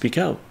if you speak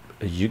out,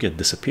 you get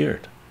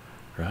disappeared,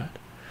 right?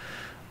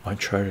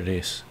 Uncharted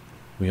Ace,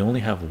 we only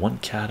have one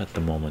cat at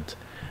the moment,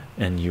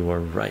 and you are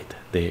right.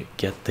 They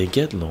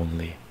get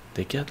lonely.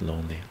 They get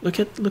lonely. Look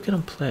at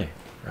them play,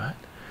 right?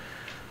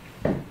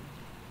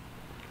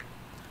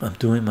 I'm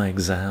doing my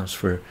exams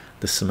for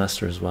this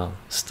semester as well.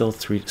 Still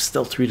three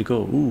to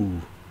go.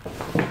 Ooh,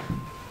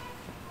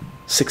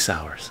 6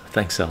 hours.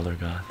 Thanks, Elder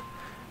God.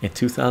 In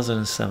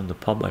 2007, the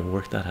pub I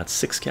worked at had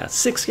 6 cats.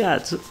 6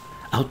 cats,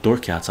 outdoor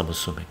cats, I'm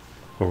assuming,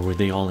 or were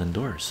they all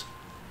indoors?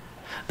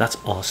 That's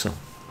awesome.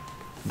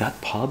 That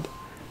pub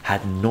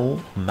had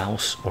no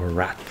mouse or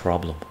rat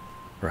problem,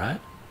 right?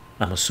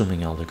 I'm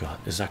assuming, Elder God.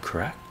 Is that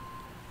correct?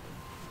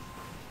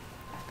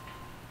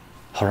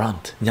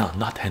 Harant, no,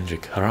 not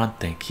Hendrik. Harant,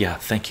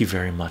 thank you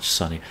very much,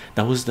 Sonny.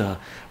 That was the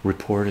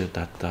reporter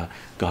that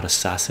got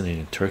assassinated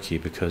in Turkey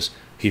because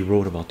he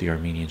wrote about the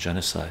Armenian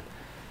genocide,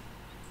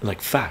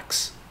 like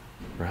facts,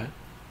 right?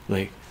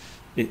 Like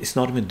it's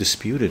not even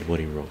disputed what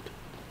he wrote.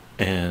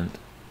 And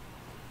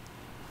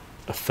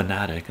a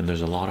fanatic, and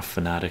there's a lot of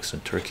fanatics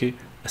in Turkey,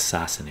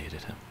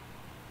 assassinated him.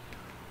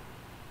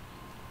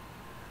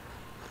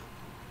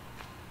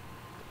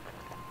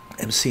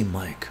 MC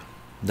Mike,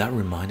 that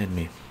reminded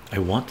me, I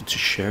wanted to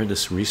share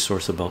this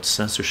resource about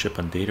censorship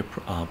and data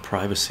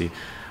privacy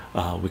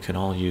we can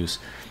all use.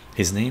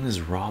 His name is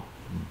Rob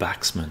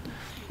Backgammon.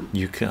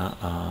 You can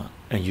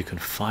and you can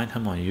find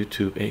him on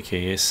YouTube,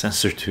 aka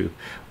CensorTube,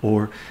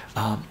 or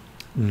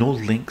no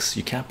links.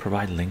 You can't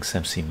provide links,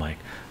 MC Mike.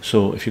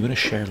 So if you're going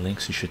to share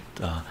links, you should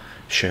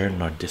share it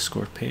in our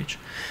Discord page,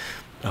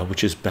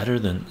 which is better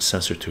than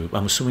CensorTube.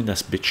 I'm assuming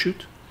that's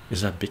BitChute.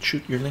 Is that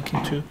BitChute you're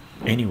linking to?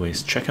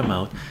 Anyways, check him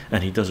out,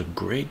 and he does a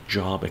great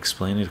job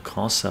explaining the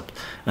concept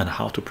and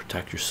how to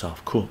protect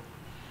yourself. Cool.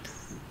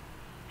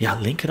 Yeah,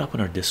 link it up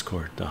in our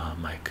Discord,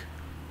 Mike.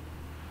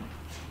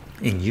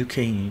 In UK,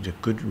 you need a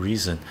good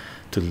reason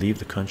to leave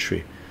the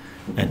country,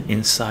 and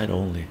inside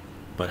only,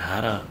 but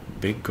had a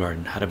big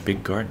garden.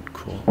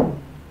 Cool.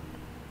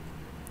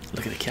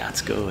 Look at the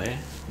cats go, eh?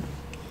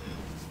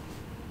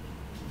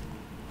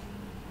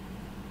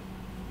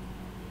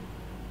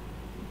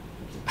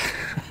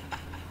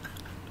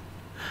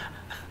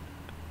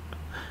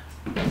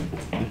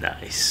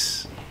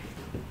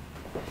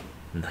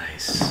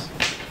 Nice.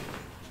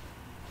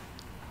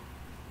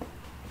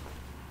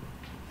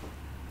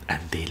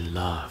 And they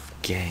love,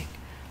 gang,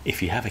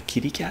 if you have a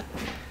kitty cat,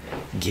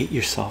 get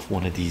yourself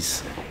one of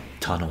these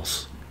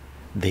tunnels.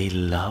 They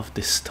love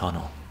this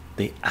tunnel.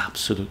 They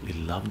absolutely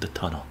love the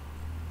tunnel.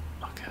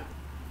 Okay,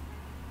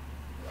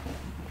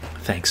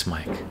 thanks,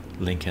 Mike,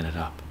 linking it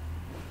up.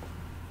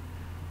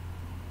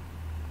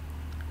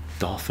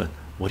 Dolphin,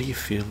 what do you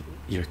feel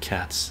your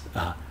cats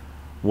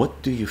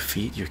what do you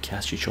feed your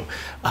cats, chycho?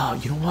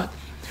 You know what,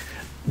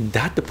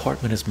 that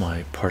department is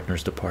my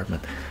partner's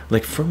department.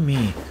 Like for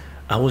me,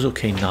 I was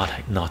okay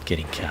not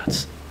getting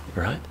cats,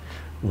 right?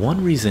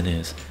 One reason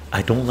is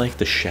I don't like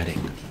the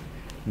shedding.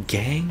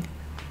 Gang,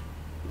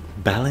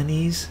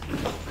 Balinese,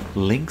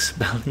 Lynx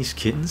Balinese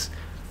Kittens,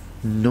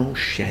 no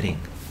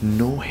shedding,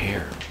 no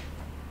hair,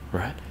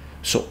 right?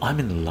 So I'm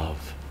in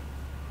love.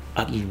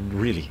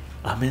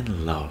 I'm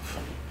in love.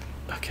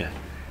 Okay,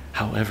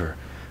 however,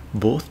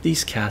 both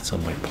these cats are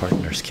my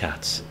partner's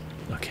cats.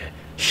 Okay,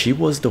 she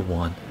was the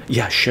one,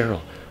 yeah,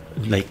 Cheryl,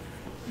 like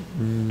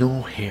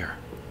no hair,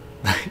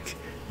 like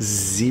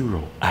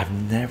zero. I've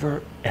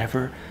never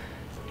ever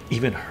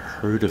even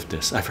heard of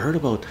this. I've heard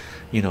about,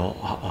 you know,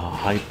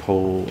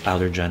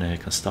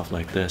 hypoallergenic and stuff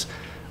like this.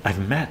 I've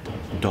met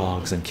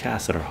dogs and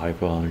cats that are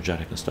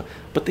hypoallergenic and stuff,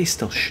 but they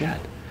still shed.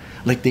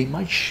 Like they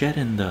might shed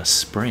in the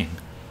spring,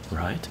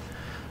 right?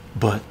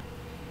 But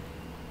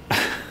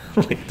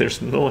Like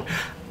there's no,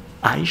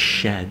 I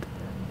shed,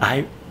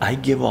 I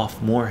give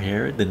off more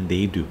hair than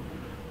they do.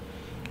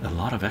 A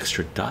lot of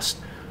extra dust,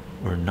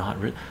 or not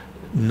really?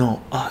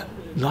 No, a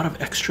lot of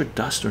extra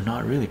dust, or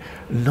not really?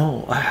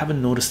 No, I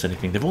haven't noticed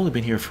anything. They've only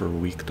been here for a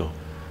week though.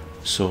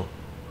 So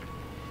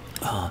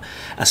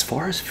as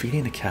far as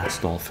feeding the cats,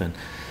 Dolphin,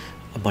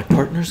 my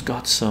partner's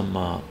got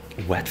some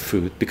wet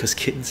food, because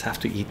kittens have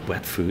to eat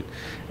wet food.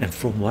 And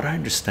from what I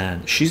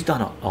understand, she's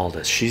done all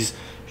this.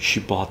 She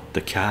bought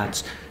the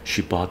cats,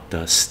 she bought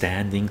the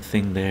standing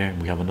thing there,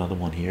 and we have another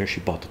one here.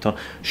 She bought the top,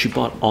 she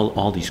bought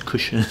all these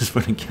cushions for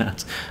the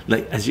cats.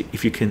 Like, as you,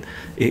 if you can,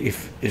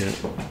 if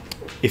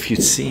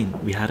you'd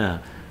seen, we had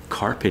a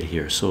carpet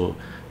here, so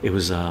it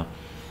was a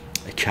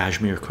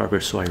cashmere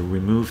carpet, so I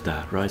removed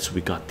that, right? So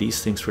we got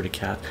these things for the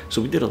cat,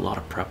 so we did a lot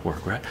of prep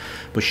work, right?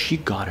 But she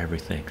got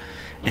everything.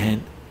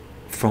 And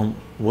from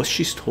what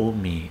she's told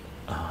me,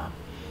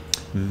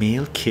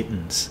 male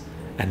kittens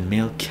and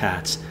male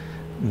cats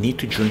need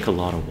to drink a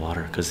lot of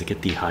water because they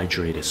get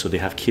dehydrated, so they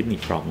have kidney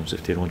problems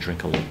if they don't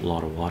drink a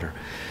lot of water.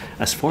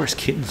 As far as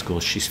kittens go,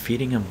 she's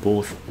feeding them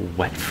both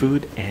wet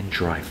food and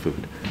dry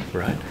food,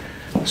 right?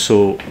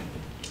 So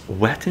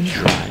wet and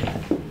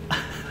dry.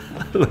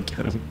 Look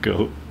at him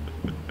go.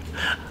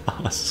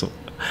 Awesome.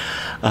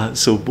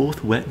 So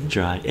both wet and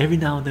dry. Every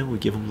now and then we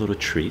give them little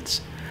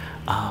treats.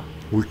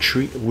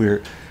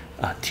 We're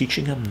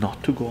teaching them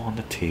not to go on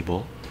the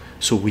table.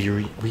 So we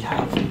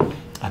have,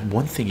 and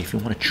one thing, if you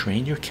want to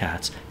train your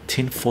cats,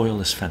 tin foil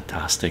is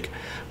fantastic.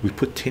 We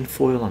put tin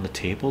foil on the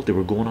table. They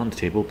were going on the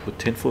table. Put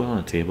tin foil on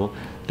the table.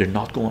 They're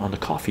not going on the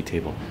coffee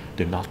table.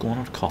 They're not going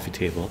on the coffee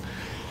table.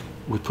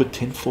 We put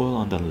tin foil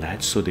on the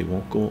ledge, so they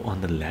won't go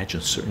on the ledge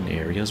in certain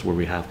areas where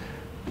we have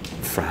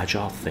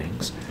fragile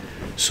things.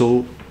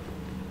 So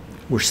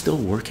we're still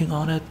working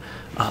on it,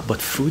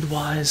 but food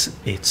wise,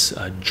 it's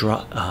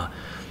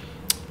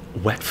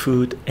wet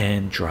food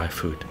and dry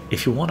food.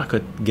 If you want, I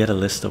could get a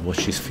list of what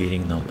she's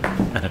feeding them,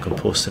 and I could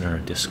post it in our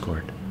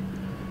Discord.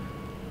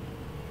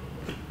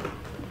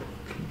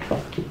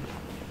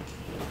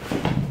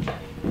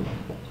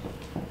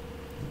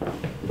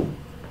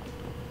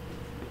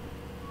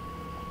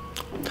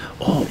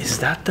 Oh, is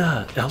that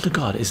the Elder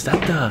God? Is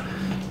that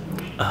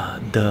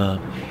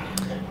the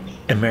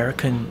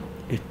American?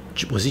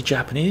 Was he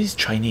Japanese?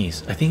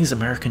 Chinese? I think he's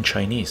American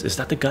Chinese. Is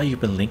that the guy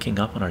you've been linking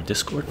up on our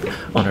Discord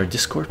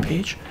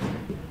page?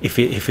 If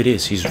it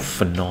is, he's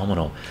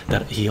phenomenal.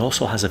 That he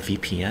also has a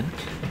VPN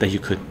that you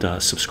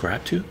could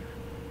subscribe to,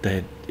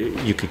 that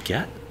you could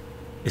get.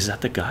 Is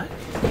that the guy?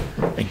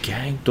 And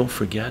gang, don't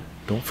forget,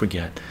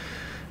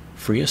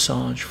 free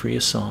Assange, free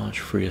Assange,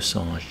 free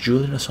Assange.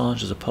 Julian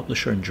Assange is a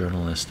publisher and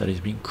journalist that is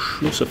being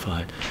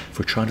crucified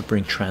for trying to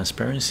bring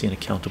transparency and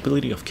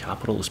accountability of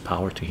capitalist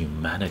power to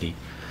humanity.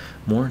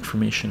 More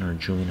information on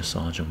Julian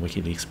Assange and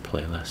WikiLeaks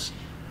playlist.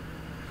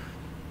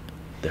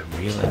 The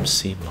real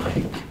MC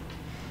Mike.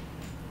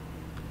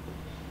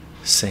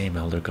 Same,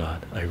 Elder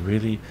God. I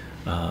really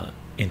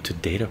into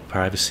data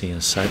privacy and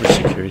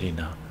cybersecurity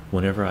now.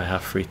 Whenever I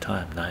have free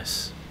time,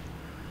 nice.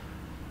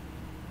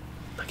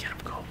 Look at him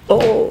go.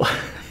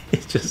 Oh, he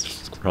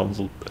just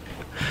scrambled.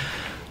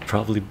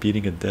 Probably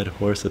beating a dead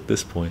horse at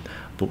this point.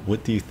 But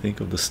what do you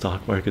think of the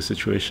stock market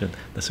situation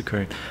that's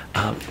occurring?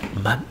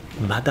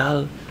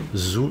 Madal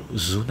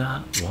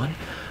Zuna one.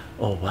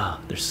 Oh wow,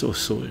 they're so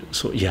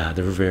yeah,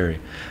 they're very.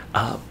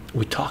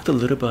 We talked a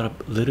little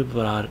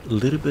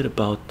bit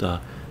about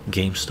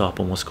GameStop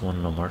and what's going on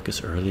in the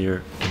markets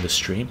earlier in the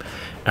stream,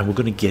 and we're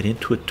going to get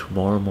into it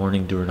tomorrow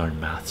morning during our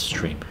math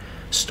stream,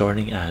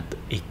 starting at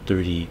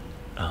 8:30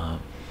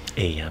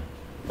 a.m.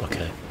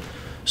 Okay,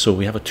 so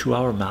we have a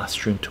 2-hour math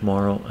stream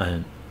tomorrow,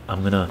 and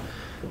I'm gonna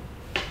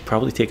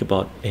probably take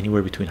about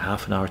anywhere between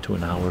half an hour to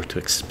an hour to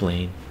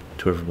explain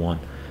to everyone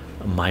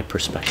my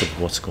perspective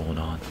of what's going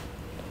on.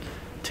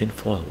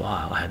 Tinfoil,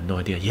 wow, I had no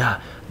idea.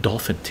 Yeah,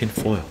 Dolphin,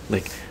 tinfoil.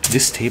 Like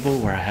this table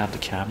where I have the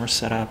camera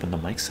set up and the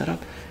mic set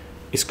up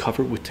is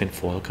covered with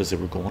tinfoil because they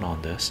were going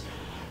on this.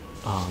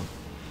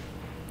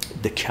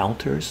 The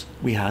counters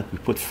we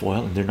put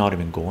foil, and they're not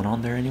even going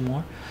on there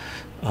anymore.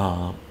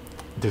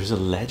 There's a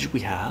ledge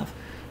we have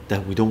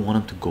that we don't want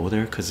them to go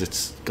there because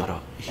it's got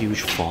a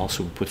huge fall,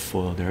 so we put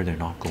foil there. They're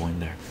not going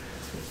there.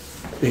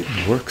 It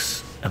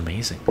works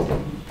amazing.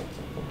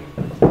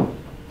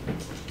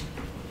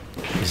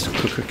 Is the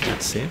cooker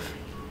cat safe?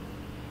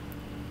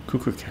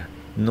 Cooker cat,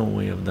 no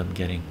way of them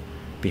getting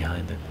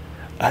behind it.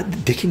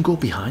 They can go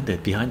behind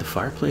it, behind the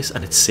fireplace,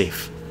 and it's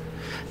safe.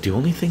 The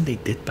only thing they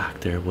did back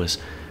there was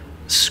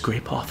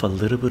scrape off a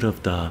little bit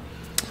of the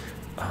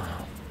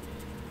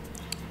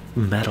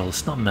metal.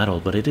 It's not metal,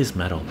 but it is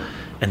metal,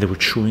 and they were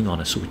chewing on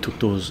it, so we took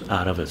those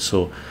out of it.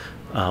 So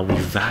we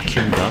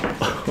vacuumed up.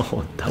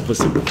 Oh, that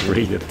was a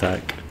great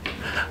attack.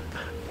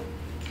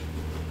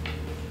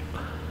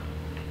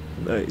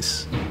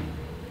 Nice.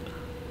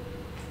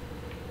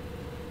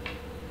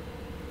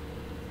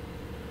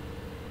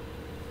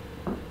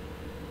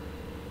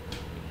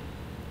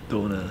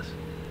 Donuts.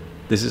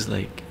 This is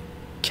like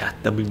cat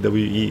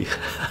WWE.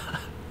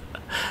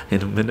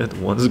 In a minute,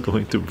 one's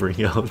going to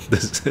bring out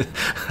this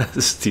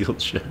steel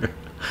chair.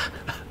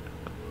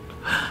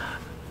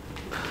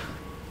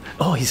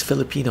 Oh, he's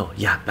Filipino.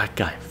 Yeah, that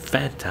guy.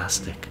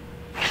 Fantastic.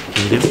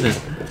 He lived in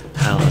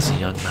hell as a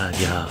young man.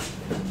 Yeah,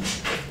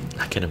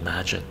 I can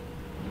imagine.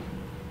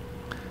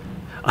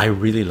 I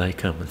really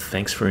like him, and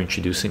thanks for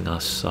introducing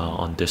us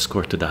on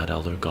Discord to that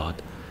elder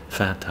god.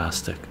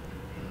 Fantastic.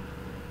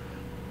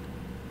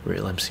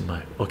 Real MC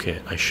Mike. Okay,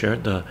 I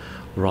shared the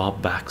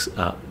Rob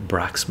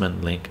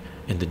Braxman link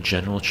in the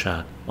general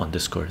chat on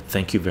Discord.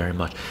 Thank you very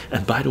much.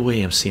 And by the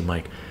way, MC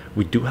Mike,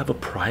 we do have a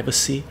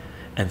privacy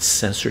and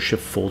censorship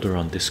folder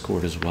on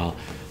Discord as well.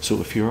 So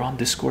if you're on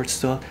Discord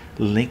still,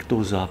 link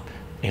those up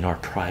in our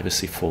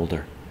privacy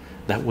folder.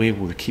 That way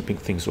we're keeping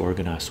things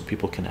organized so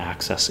people can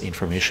access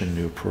information in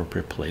the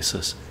appropriate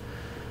places.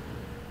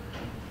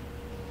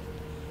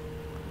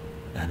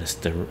 And it's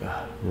the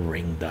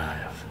ring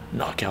dive,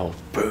 knockout,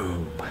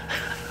 boom.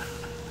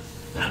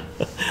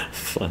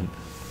 Fun.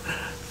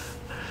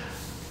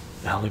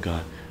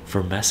 Allegon.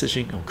 For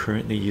messaging, I'm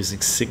currently using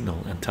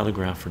Signal and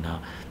Telegram for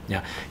now.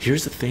 Yeah,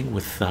 here's the thing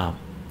with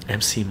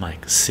MC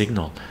Mike.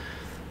 Signal,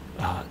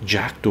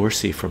 Jack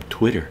Dorsey from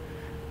Twitter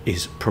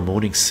is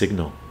promoting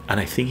Signal, and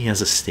I think he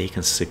has a stake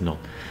in Signal.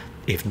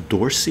 If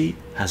Dorsey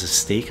has a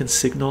stake in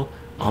Signal,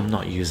 I'm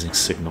not using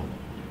Signal.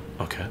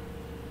 Okay,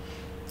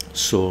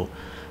 so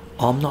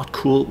I'm not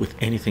cool with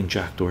anything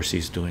Jack Dorsey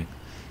is doing.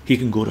 He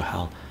can go to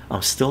hell.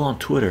 I'm still on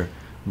Twitter,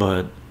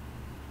 but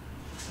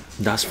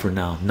that's for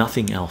now.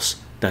 Nothing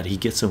else that he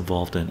gets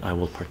involved in I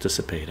will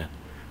participate in.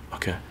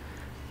 Okay,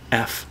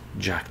 F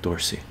Jack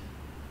Dorsey.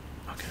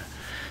 Okay,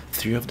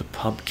 3 of the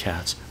pub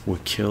cats were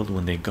killed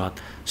when they got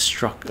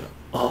struck.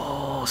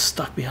 Oh,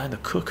 stuck behind the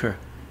cooker.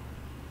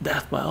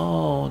 Death by,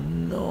 oh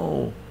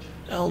no,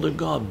 elder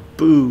god,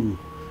 boo.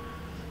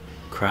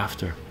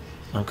 Crafter,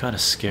 I'm kind of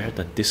scared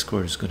that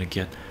Discord is going to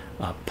get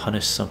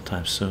punished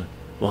sometime soon.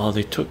 Well,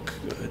 they took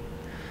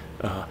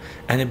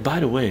and then, by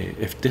the way,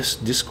 if this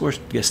Discord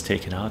gets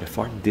taken out, if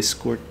our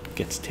Discord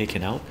gets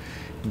taken out,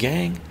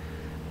 gang,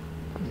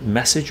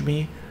 message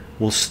me.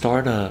 We'll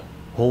start a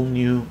whole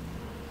new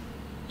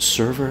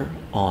server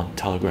on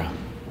Telegram.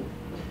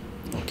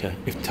 Okay,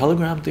 if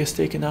Telegram gets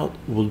taken out,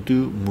 we'll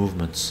do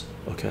movements.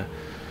 Okay,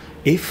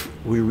 if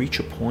we reach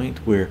a point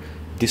where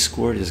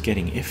Discord is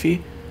getting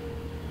iffy,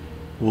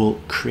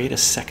 we'll create a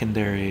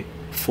secondary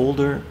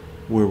folder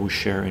where we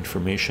share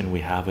information.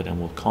 We have it, and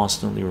we'll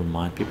constantly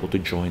remind people to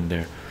join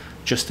there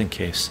just in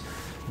case.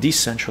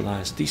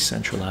 Decentralize,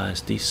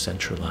 decentralize,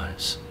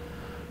 decentralize,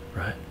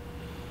 right?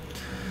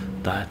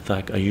 That,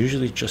 like, I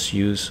usually just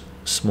use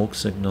smoke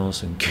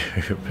signals and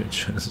carrier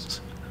pigeons.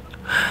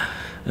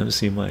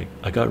 MC Mike,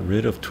 I got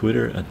rid of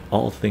Twitter and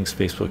all things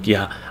Facebook.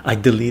 Yeah, I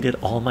deleted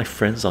all my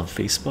friends on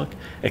Facebook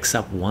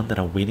except one that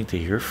I'm waiting to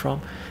hear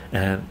from,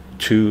 and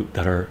 2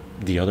 that are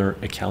the other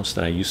accounts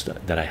that I used to,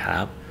 that I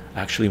have.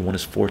 Actually, one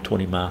is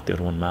 420 math, the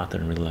other one math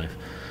in real life.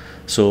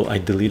 So I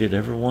deleted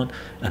everyone,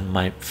 and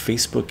my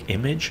Facebook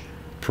image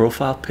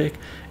profile pic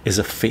is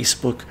a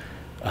Facebook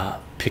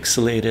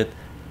pixelated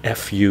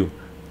FU.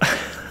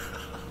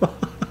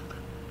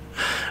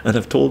 And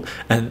I've told,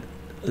 and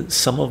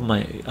some of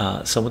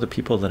the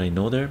people that I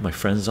know there, my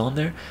friends on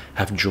there,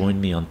 have joined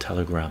me on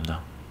Telegram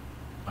now.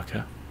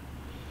 Okay,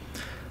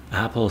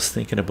 Apple is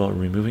thinking about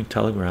removing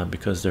Telegram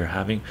because they're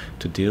having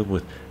to deal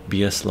with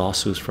BS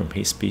lawsuits from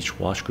hate speech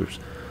watch groups.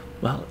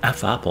 Well,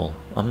 F Apple.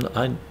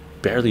 I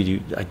barely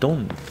do. I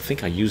don't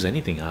think I use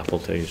anything Apple,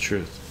 to tell you the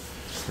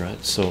truth,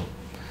 right? So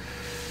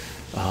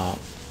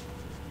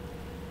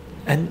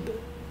and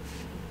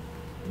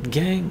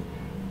gang,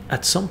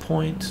 at some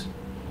point,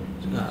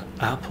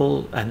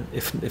 Apple, and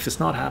if it's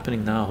not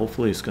happening now,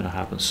 hopefully it's going to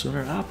happen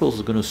sooner,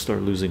 Apple's going to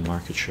start losing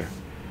market share,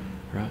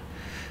 right?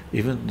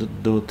 Even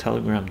though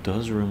Telegram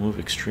does remove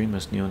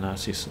extremist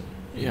neo-Nazis.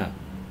 Yeah,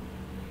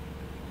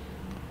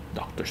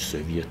 Dr.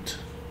 Soviet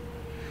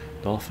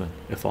Dolphin,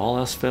 if all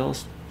else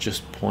fails,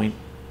 just point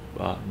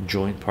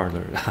join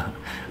Parlor.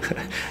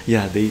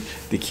 Yeah, they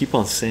keep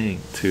on saying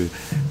to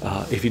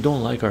if you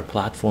don't like our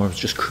platforms,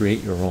 just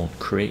create your own,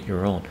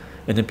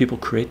 and then people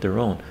create their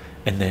own,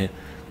 and then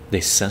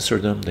they censor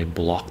them, they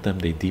block them,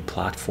 they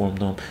deplatform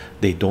them,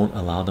 they don't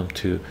allow them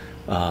to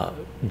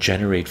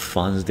generate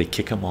funds, they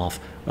kick them off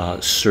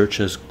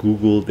searches,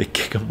 Google, they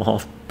kick them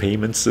off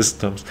payment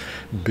systems.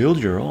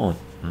 Build your own.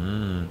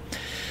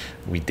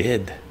 We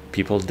did,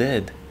 people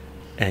did,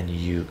 and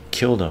you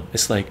kill them.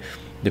 It's like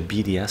the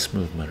BDS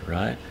movement,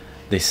 right?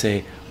 They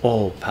say,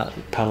 oh,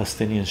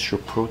 Palestinians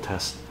should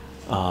protest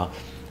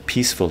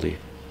peacefully,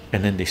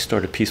 and then they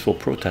start a peaceful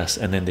protest,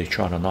 and then they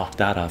try to knock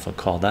that off and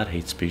call that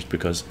hate speech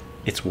because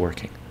it's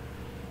working,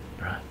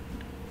 right?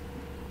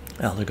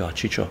 Elder God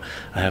Chycho,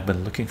 I have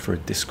been looking for a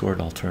Discord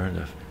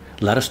alternative.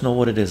 Let us know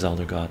what it is,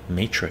 Elder God.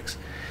 Matrix,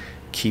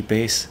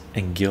 Keybase,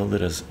 and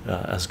Gilded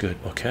as good.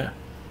 Okay.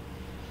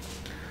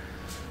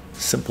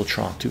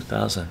 Simpletron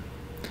 2000.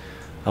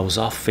 I was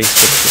off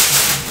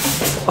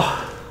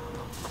Facebook.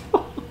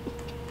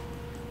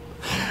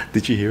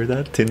 Did you hear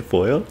that?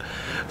 Tinfoil.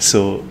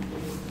 So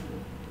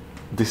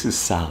this is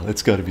Sal.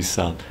 It's got to be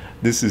Sal.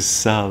 This is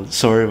Sal.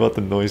 Sorry about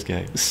the noise,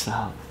 gang.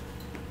 Sal,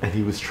 and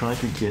he was trying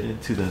to get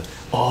into the.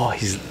 Oh,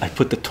 he's. I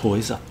put the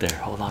toys up there.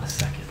 Hold on a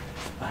second.